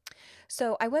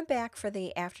 So I went back for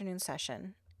the afternoon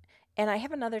session, and I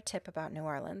have another tip about New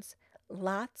Orleans.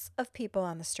 Lots of people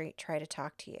on the street try to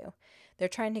talk to you. They're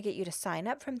trying to get you to sign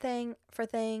up for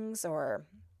things or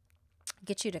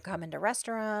get you to come into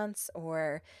restaurants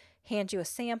or hand you a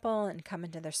sample and come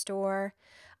into their store.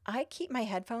 I keep my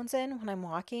headphones in when I'm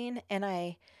walking and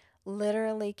I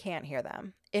literally can't hear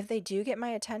them. If they do get my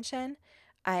attention,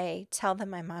 I tell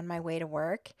them I'm on my way to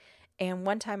work. And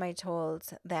one time I told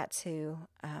that to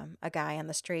a guy on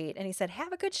the street and he said,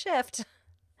 "Have a good shift."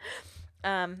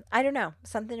 I don't know.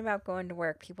 Something about going to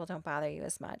work, people don't bother you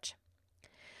as much.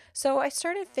 So I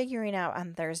started figuring out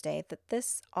on Thursday that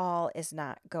this all is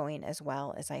not going as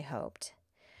well as I hoped.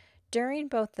 During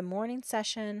both the morning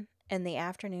session and the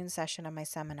afternoon session of my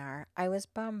seminar, I was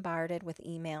bombarded with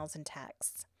emails and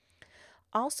texts.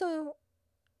 Also,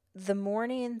 the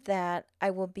morning that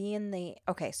I will be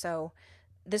so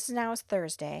this is now is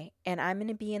Thursday, and I'm going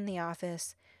to be in the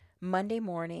office Monday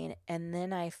morning, and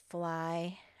then I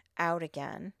fly out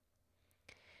again.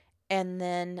 And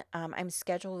then I'm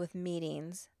scheduled with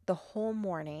meetings the whole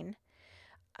morning.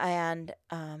 And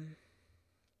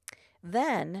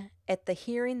then at the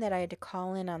hearing that I had to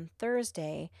call in on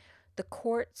Thursday, the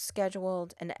court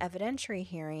scheduled an evidentiary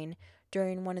hearing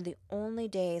during one of the only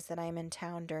days that I'm in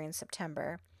town during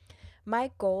September. My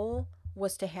goal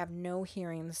was to have no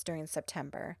hearings during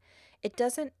September. It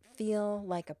doesn't feel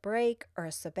like a break or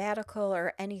a sabbatical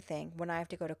or anything when I have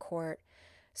to go to court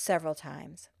several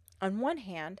times. On one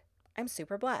hand, I'm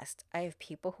super blessed. I have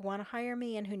people who want to hire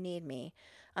me and who need me.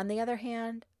 On the other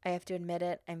hand, I have to admit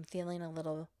it, I'm feeling a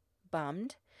little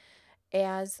bummed.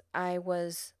 As I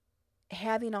was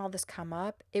having all this come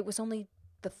up, it was only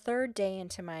the third day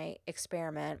into my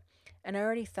experiment, and I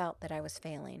already felt that I was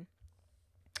failing.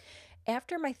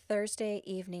 After my Thursday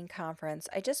evening conference,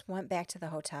 I just went back to the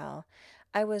hotel.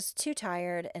 I was too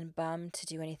tired and bummed to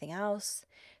do anything else.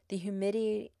 The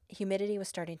humidity was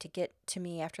starting to get to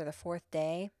me after the fourth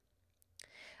day.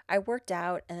 I worked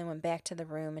out and then went back to the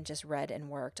room and just read and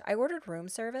worked. I ordered room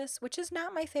service, which is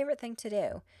not my favorite thing to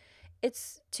do.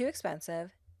 It's too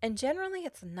expensive, and generally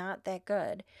it's not that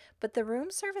good. But the room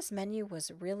service menu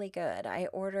was really good.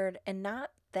 And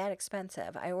not that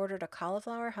expensive. I ordered a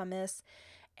cauliflower hummus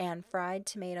and fried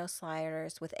tomato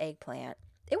sliders with eggplant.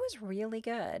 It was really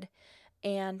good.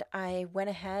 And I went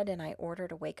ahead and I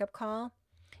ordered a wake up call.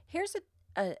 Here's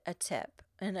a tip,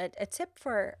 and a tip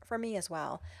for me as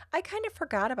well. I kind of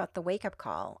forgot about the wake up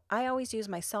call. I always use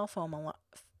my cell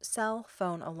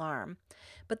phone alarm,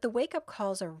 but the wake up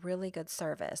call is a really good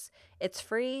service. It's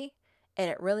free and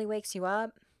it really wakes you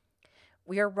up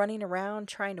we are running around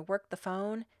trying to work the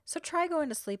phone. So try going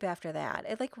to sleep after that.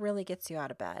 It like really gets you out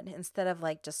of bed instead of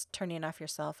like just turning off your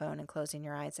cell phone and closing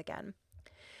your eyes again.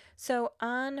 So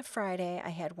on Friday,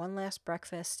 I had one last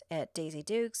breakfast at Daisy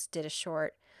Dukes, did a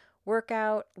short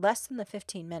workout, less than the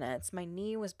 15 minutes. My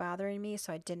knee was bothering me,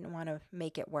 so I didn't want to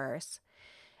make it worse.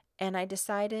 And I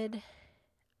decided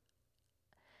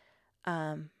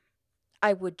um,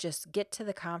 I would just get to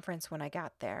the conference when I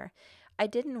got there. I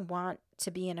didn't want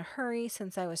to be in a hurry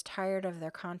since I was tired of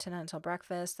their continental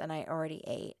breakfast and I already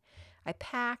ate. I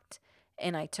packed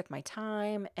and I took my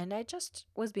time and I just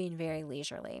was being very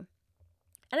leisurely.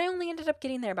 And I only ended up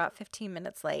getting there about 15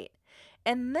 minutes late.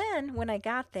 And then when I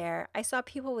got there, I saw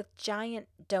people with giant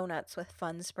donuts with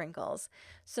fun sprinkles.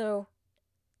 So,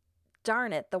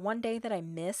 darn it, the one day that I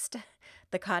missed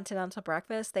the continental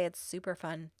breakfast, they had super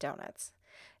fun donuts.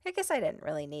 I guess I didn't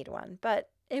really need one, but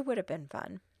it would have been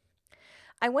fun.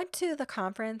 I went to the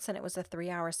conference and it was a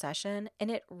 3 hour session, and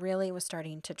it really was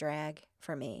starting to drag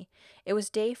for me. It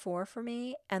was day 4 for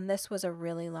me, and this was a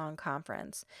really long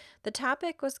conference. The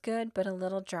topic was good but a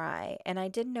little dry, and I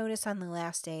did notice on the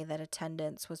last day that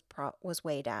attendance was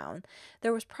way down.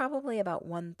 There was probably about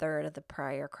 1/3 of the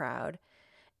prior crowd,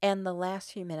 and the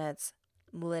last few minutes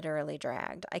literally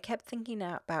dragged. I kept thinking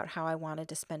about how I wanted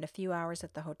to spend a few hours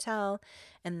at the hotel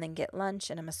and then get lunch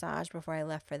and a massage before I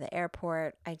left for the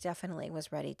airport. I definitely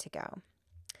was ready to go.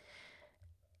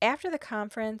 After the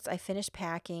conference, I finished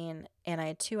packing and I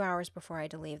had 2 hours before I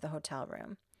had to leave the hotel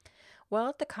room. While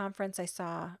at the conference, I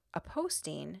saw a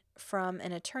posting from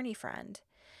an attorney friend.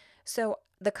 So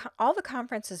all the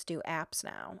conferences do apps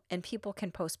now, and people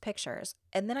can post pictures.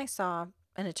 And then I saw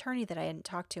an attorney that I hadn't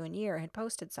talked to in a year had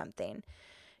posted something.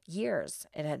 Years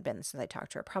it had been since I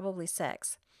talked to her, probably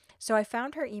 6. So I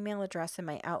found her email address in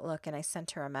my Outlook and I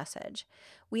sent her a message.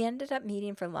 We ended up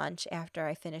meeting for lunch after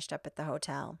I finished up at the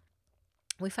hotel.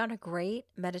 We found a great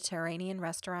Mediterranean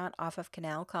restaurant off of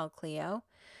Canal called Clio.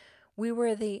 We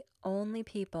were the only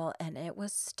people and it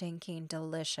was stinking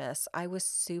delicious. I was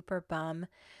super bummed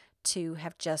to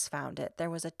have just found it. There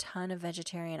was a ton of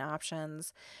vegetarian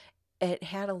options. It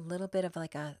had a little bit of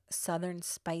like a southern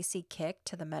spicy kick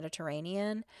to the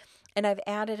Mediterranean, and I've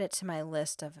added it to my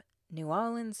list of New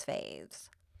Orleans faves.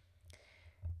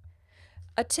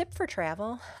 A tip for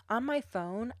travel: on my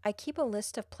phone, I keep a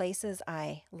list of places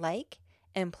I like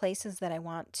and places that I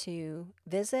want to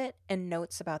visit and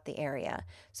notes about the area.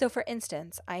 So, for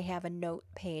instance, I have a note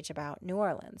page about New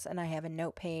Orleans and I have a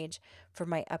note page for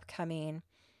my upcoming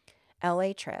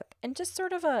LA trip. And just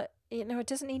sort of it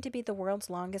doesn't need to be the world's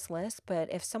longest list,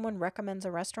 but if someone recommends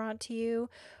a restaurant to you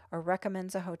or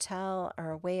recommends a hotel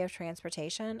or a way of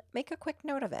transportation, make a quick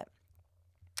note of it.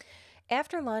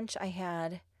 After lunch, I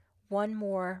had one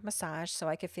more massage so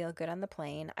I could feel good on the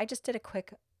plane. I just did a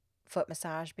quick foot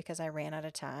massage because I ran out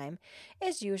of time.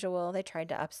 As usual, they tried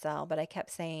to upsell, but I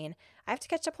kept saying, I have to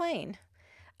catch a plane.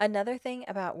 Another thing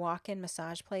about walk-in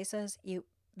massage places, you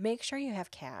make sure you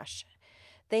have cash.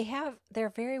 They're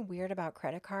very weird about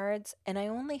credit cards, and I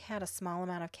only had a small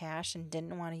amount of cash and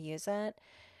didn't want to use it.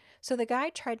 So the guy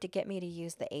tried to get me to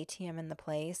use the ATM in the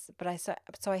place, but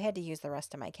so I had to use the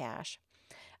rest of my cash.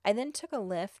 I then took a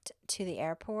Lyft to the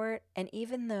airport, and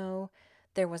even though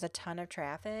there was a ton of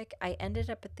traffic, I ended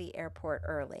up at the airport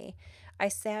early. I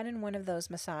sat in one of those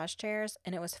massage chairs,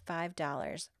 and it was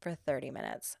 $5 for 30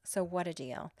 minutes. So what a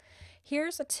deal.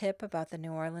 Here's a tip about the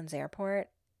New Orleans airport.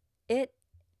 It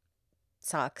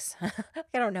sucks. I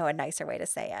don't know a nicer way to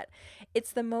say it.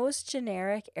 It's the most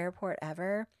generic airport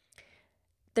ever.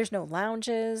 There's no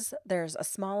lounges, there's a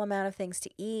small amount of things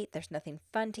to eat, there's nothing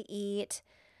fun to eat.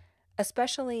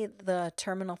 Especially the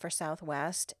terminal for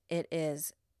Southwest, it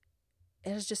is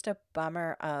just a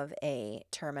bummer of a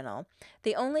terminal.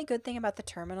 The only good thing about the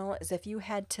terminal is if you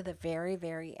head to the very,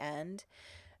 very end,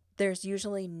 there's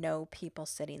usually no people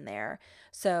sitting there.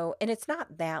 So, and it's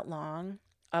not that long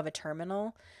of a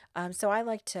terminal. So I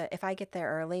like to, if I get there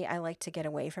early, I like to get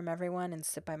away from everyone and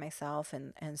sit by myself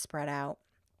and spread out.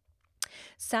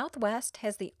 Southwest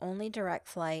has the only direct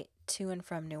flight to and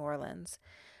from New Orleans.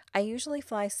 I usually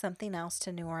fly something else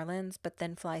to New Orleans, but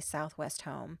then fly Southwest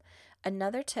home.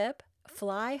 Another tip: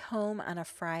 fly home on a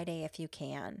Friday if you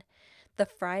can. The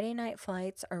Friday night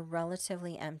flights are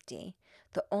relatively empty.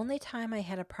 The only time I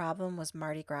had a problem was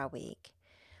Mardi Gras week.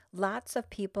 Lots of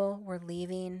people were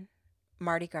leaving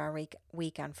Mardi Gras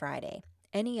week on Friday.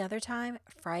 Any other time,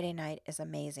 Friday night is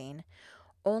amazing.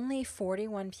 Only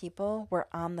 41 people were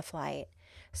on the flight.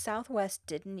 Southwest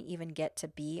didn't even get to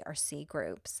B or C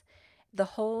groups.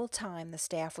 The whole time the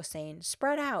staff was saying,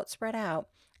 spread out,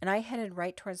 and I headed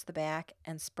right towards the back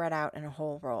and spread out in a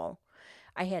whole roll.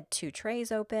 I had 2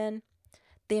 trays open.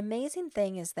 The amazing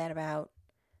thing is that about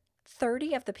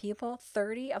 30 of the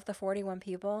 41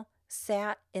 people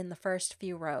sat in the first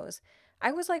few rows.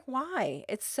 I was like, why?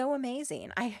 It's so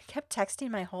amazing. I kept texting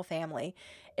my whole family.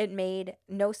 It made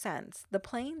no sense. The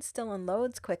plane still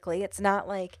unloads quickly. It's not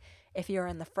like if you're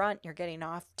in the front, you're getting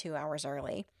off 2 hours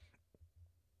early.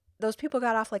 Those people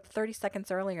got off like 30 seconds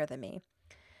earlier than me.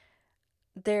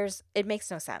 It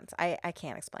makes no sense. I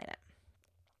can't explain it.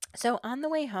 So on the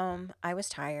way home, I was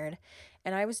tired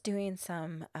and I was doing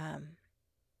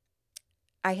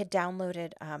I had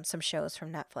downloaded some shows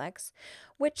from Netflix,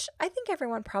 which I think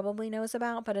everyone probably knows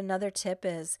about. But another tip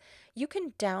is you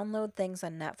can download things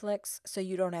on Netflix so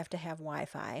you don't have to have Wi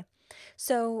Fi.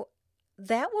 So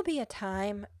that will be a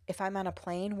time if I'm on a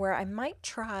plane where I might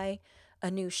try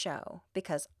a new show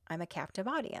because I'm a captive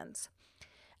audience.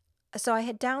 So I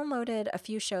had downloaded a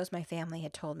few shows my family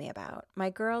had told me about. My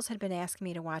girls had been asking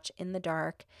me to watch In the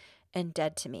Dark and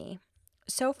Dead to Me.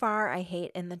 So far, I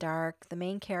hate In the Dark. The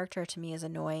main character to me is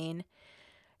annoying.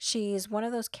 She's one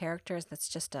of those characters that's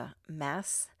just a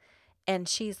mess, and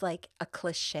she's like a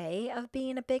cliche of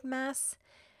being a big mess.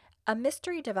 A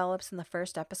mystery develops in the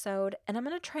first episode, and I'm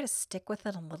going to try to stick with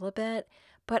it a little bit,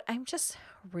 but I'm just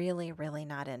really, really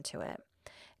not into it.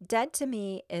 Dead to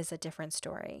Me is a different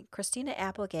story. Christina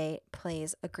Applegate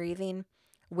plays a grieving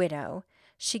widow.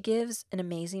 She gives an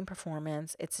amazing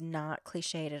performance. It's not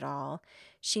cliched at all.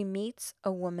 She meets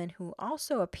a woman who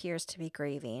also appears to be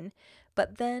grieving,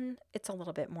 but then it's a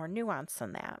little bit more nuanced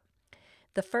than that.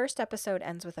 The first episode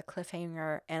ends with a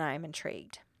cliffhanger, and I'm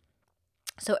intrigued.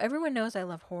 So everyone knows I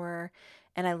love horror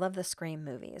and I love the Scream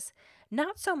movies.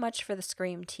 Not so much for the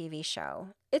Scream TV show.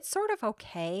 It's sort of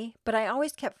okay, but I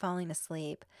always kept falling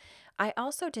asleep. I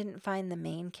also didn't find the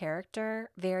main character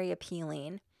very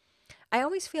appealing. I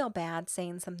always feel bad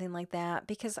saying something like that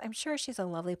because I'm sure she's a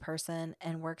lovely person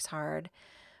and works hard,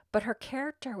 but her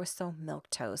character was so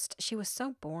milquetoast. She was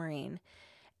so boring.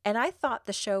 And I thought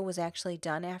the show was actually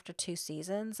done after 2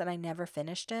 seasons and I never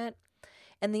finished it.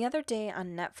 And the other day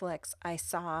on Netflix, I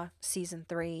saw season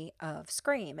 3 of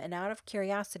Scream, and out of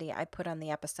curiosity, I put on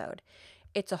the episode.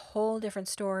 It's a whole different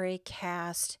story,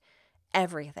 cast,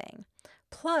 everything.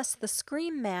 Plus, the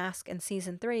Scream mask in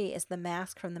season 3 is the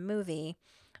mask from the movie,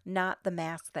 not the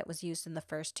mask that was used in the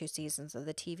first 2 seasons of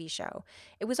the TV show.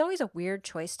 It was always a weird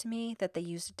choice to me that they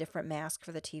used a different mask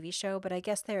for the TV show, but I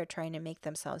guess they were trying to make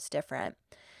themselves different.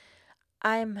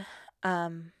 I'm,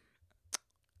 um,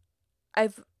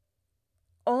 I've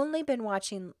only been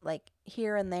watching like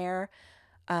here and there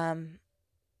um,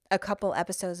 a couple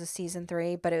episodes of season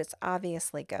 3, but it's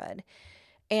obviously good.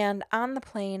 And on the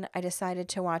plane, I decided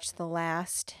to watch the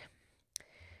last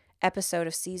episode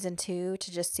of season 2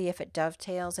 to just see if it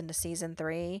dovetails into season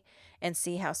 3 and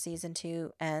see how season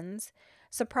 2 ends.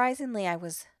 Surprisingly, I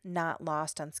was not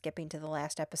lost on skipping to the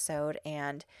last episode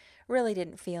and really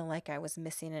didn't feel like I was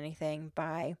missing anything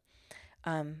by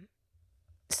um,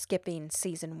 skipping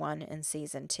season 1 and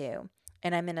season 2.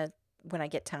 And when I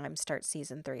get time, start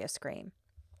season 3 of Scream.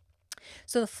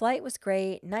 So the flight was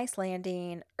great, nice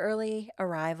landing, early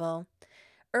arrival.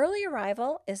 Early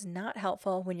arrival is not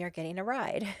helpful when you're getting a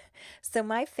ride. So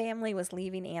my family was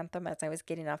leaving Anthem as I was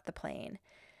getting off the plane.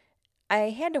 I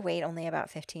had to wait only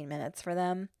about 15 minutes for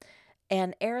them.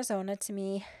 And Arizona to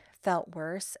me felt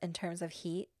worse in terms of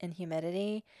heat and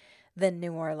humidity than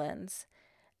New Orleans.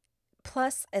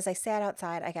 Plus, as I sat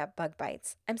outside, I got bug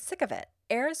bites. I'm sick of it.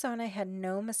 Arizona had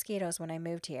no mosquitoes when I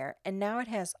moved here, and now it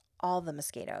has all the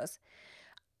mosquitoes.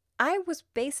 I was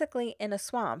basically in a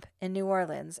swamp in New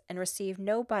Orleans and received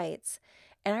no bites,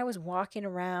 and I was walking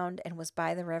around and was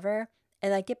by the river.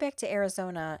 And I get back to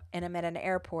Arizona and I'm at an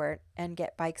airport and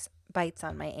get bites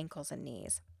on my ankles and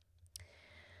knees.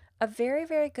 A very,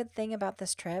 very good thing about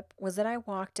this trip was that I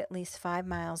walked at least 5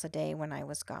 miles a day when I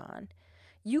was gone.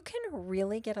 You can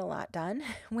really get a lot done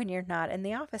when you're not in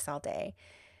the office all day.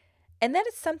 And that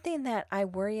is something that I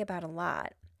worry about a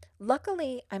lot.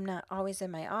 Luckily, I'm not always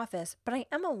in my office, but I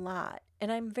am a lot,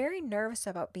 and I'm very nervous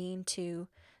about being too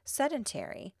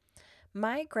sedentary.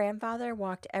 My grandfather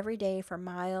walked every day for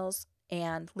miles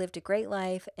and lived a great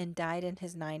life and died in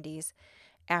his 90s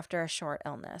after a short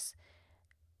illness.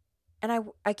 And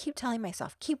I keep telling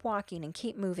myself, keep walking and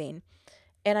keep moving.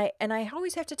 And I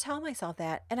always have to tell myself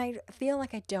that, and I feel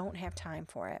like I don't have time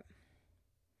for it.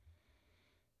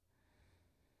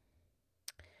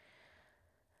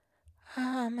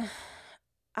 Um,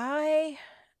 I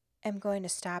am going to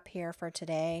stop here for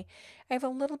today. I have a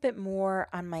little bit more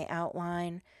on my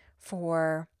outline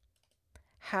for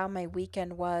how my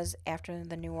weekend was after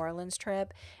the New Orleans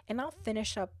trip, and I'll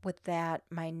finish up with that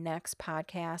my next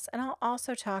podcast, and I'll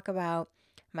also talk about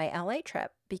my LA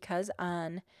trip because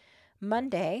on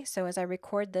Monday, so as I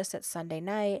record this, it's Sunday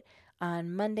night.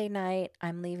 On Monday night,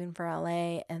 I'm leaving for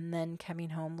LA and then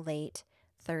coming home late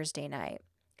Thursday night.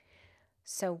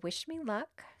 So wish me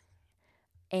luck.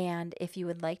 And if you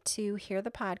would like to hear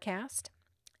the podcast,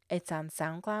 it's on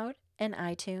SoundCloud and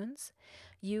iTunes.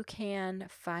 You can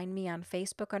find me on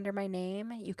Facebook under my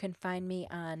name. You can find me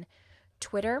on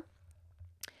Twitter,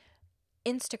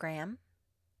 Instagram,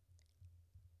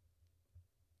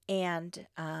 and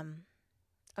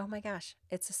oh my gosh,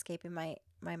 it's escaping my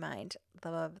mind.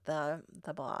 The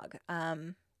blog.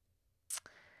 I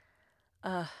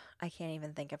can't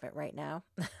even think of it right now.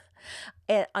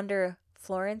 Under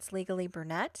Florence Legally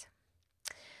Brunette.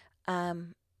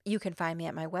 You can find me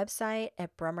at my website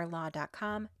at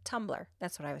brummerlaw.com. Tumblr.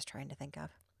 That's what I was trying to think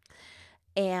of.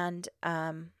 And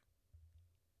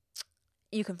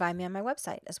you can find me on my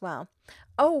website as well.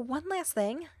 Oh, one last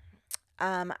thing.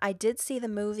 I did see the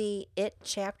movie It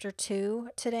Chapter 2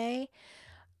 today.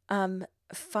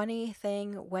 Funny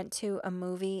thing, went to a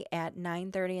movie at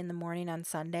 9:30 in the morning on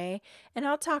Sunday, and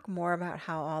I'll talk more about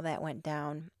how all that went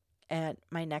down at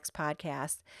my next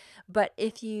podcast. But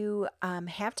if you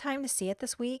have time to see it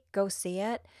this week, go see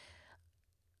it.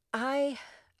 I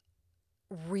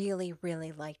really,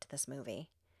 really liked this movie.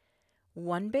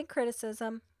 One big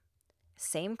criticism,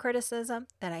 same criticism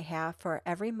that I have for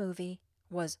every movie,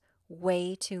 was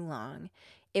way too long.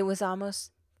 It was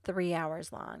almost 3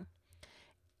 hours long.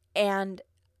 And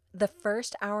the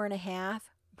first hour and a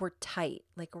half were tight,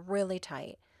 like really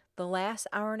tight. The last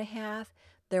hour and a half,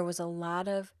 there was a lot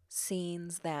of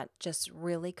scenes that just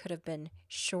really could have been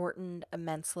shortened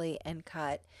immensely and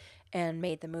cut and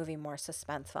made the movie more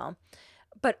suspenseful.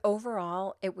 But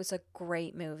overall, it was a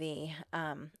great movie.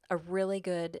 A really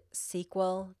good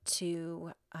sequel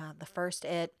to the first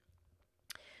It.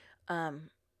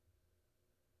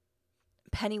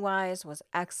 Pennywise was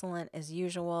excellent as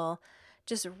usual.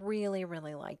 Just really,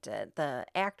 really liked it. The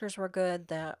actors were good.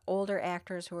 The older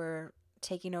actors who were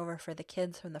taking over for the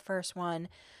kids from the first one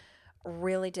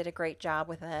really did a great job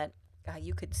with it.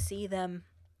 You could see them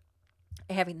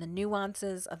having the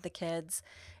nuances of the kids.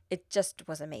 It just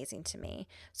was amazing to me.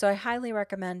 So I highly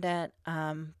recommend it,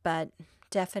 but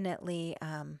definitely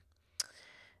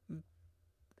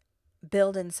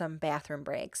build in some bathroom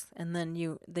breaks. And then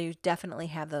you definitely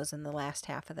have those in the last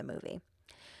half of the movie.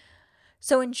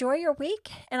 So enjoy your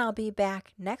week, and I'll be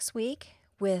back next week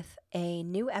with a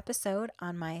new episode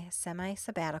on my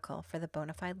semi-sabbatical for the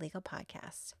Bonafide Legal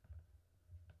Podcast.